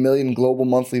 350 million global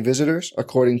monthly visitors,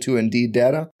 according to Indeed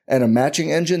data, and a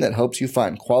matching engine that helps you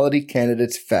find quality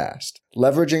candidates fast.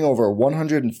 Leveraging over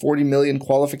 140 million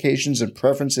qualifications and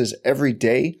preferences every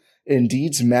day,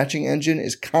 Indeed's matching engine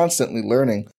is constantly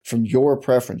learning from your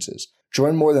preferences.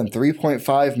 Join more than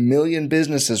 3.5 million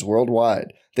businesses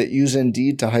worldwide that use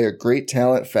Indeed to hire great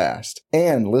talent fast.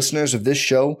 And listeners of this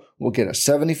show will get a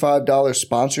 $75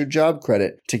 sponsored job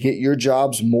credit to get your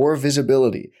jobs more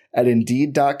visibility at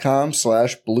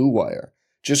Indeed.com/Blue Wire.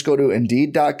 Just go to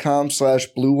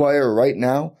Indeed.com/Blue Wire right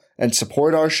now and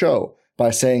support our show by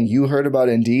saying you heard about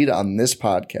Indeed on this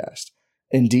podcast.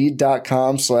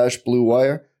 Indeed.com/Blue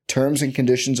Wire. Terms and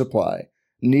conditions apply.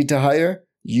 Need to hire?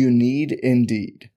 You need Indeed.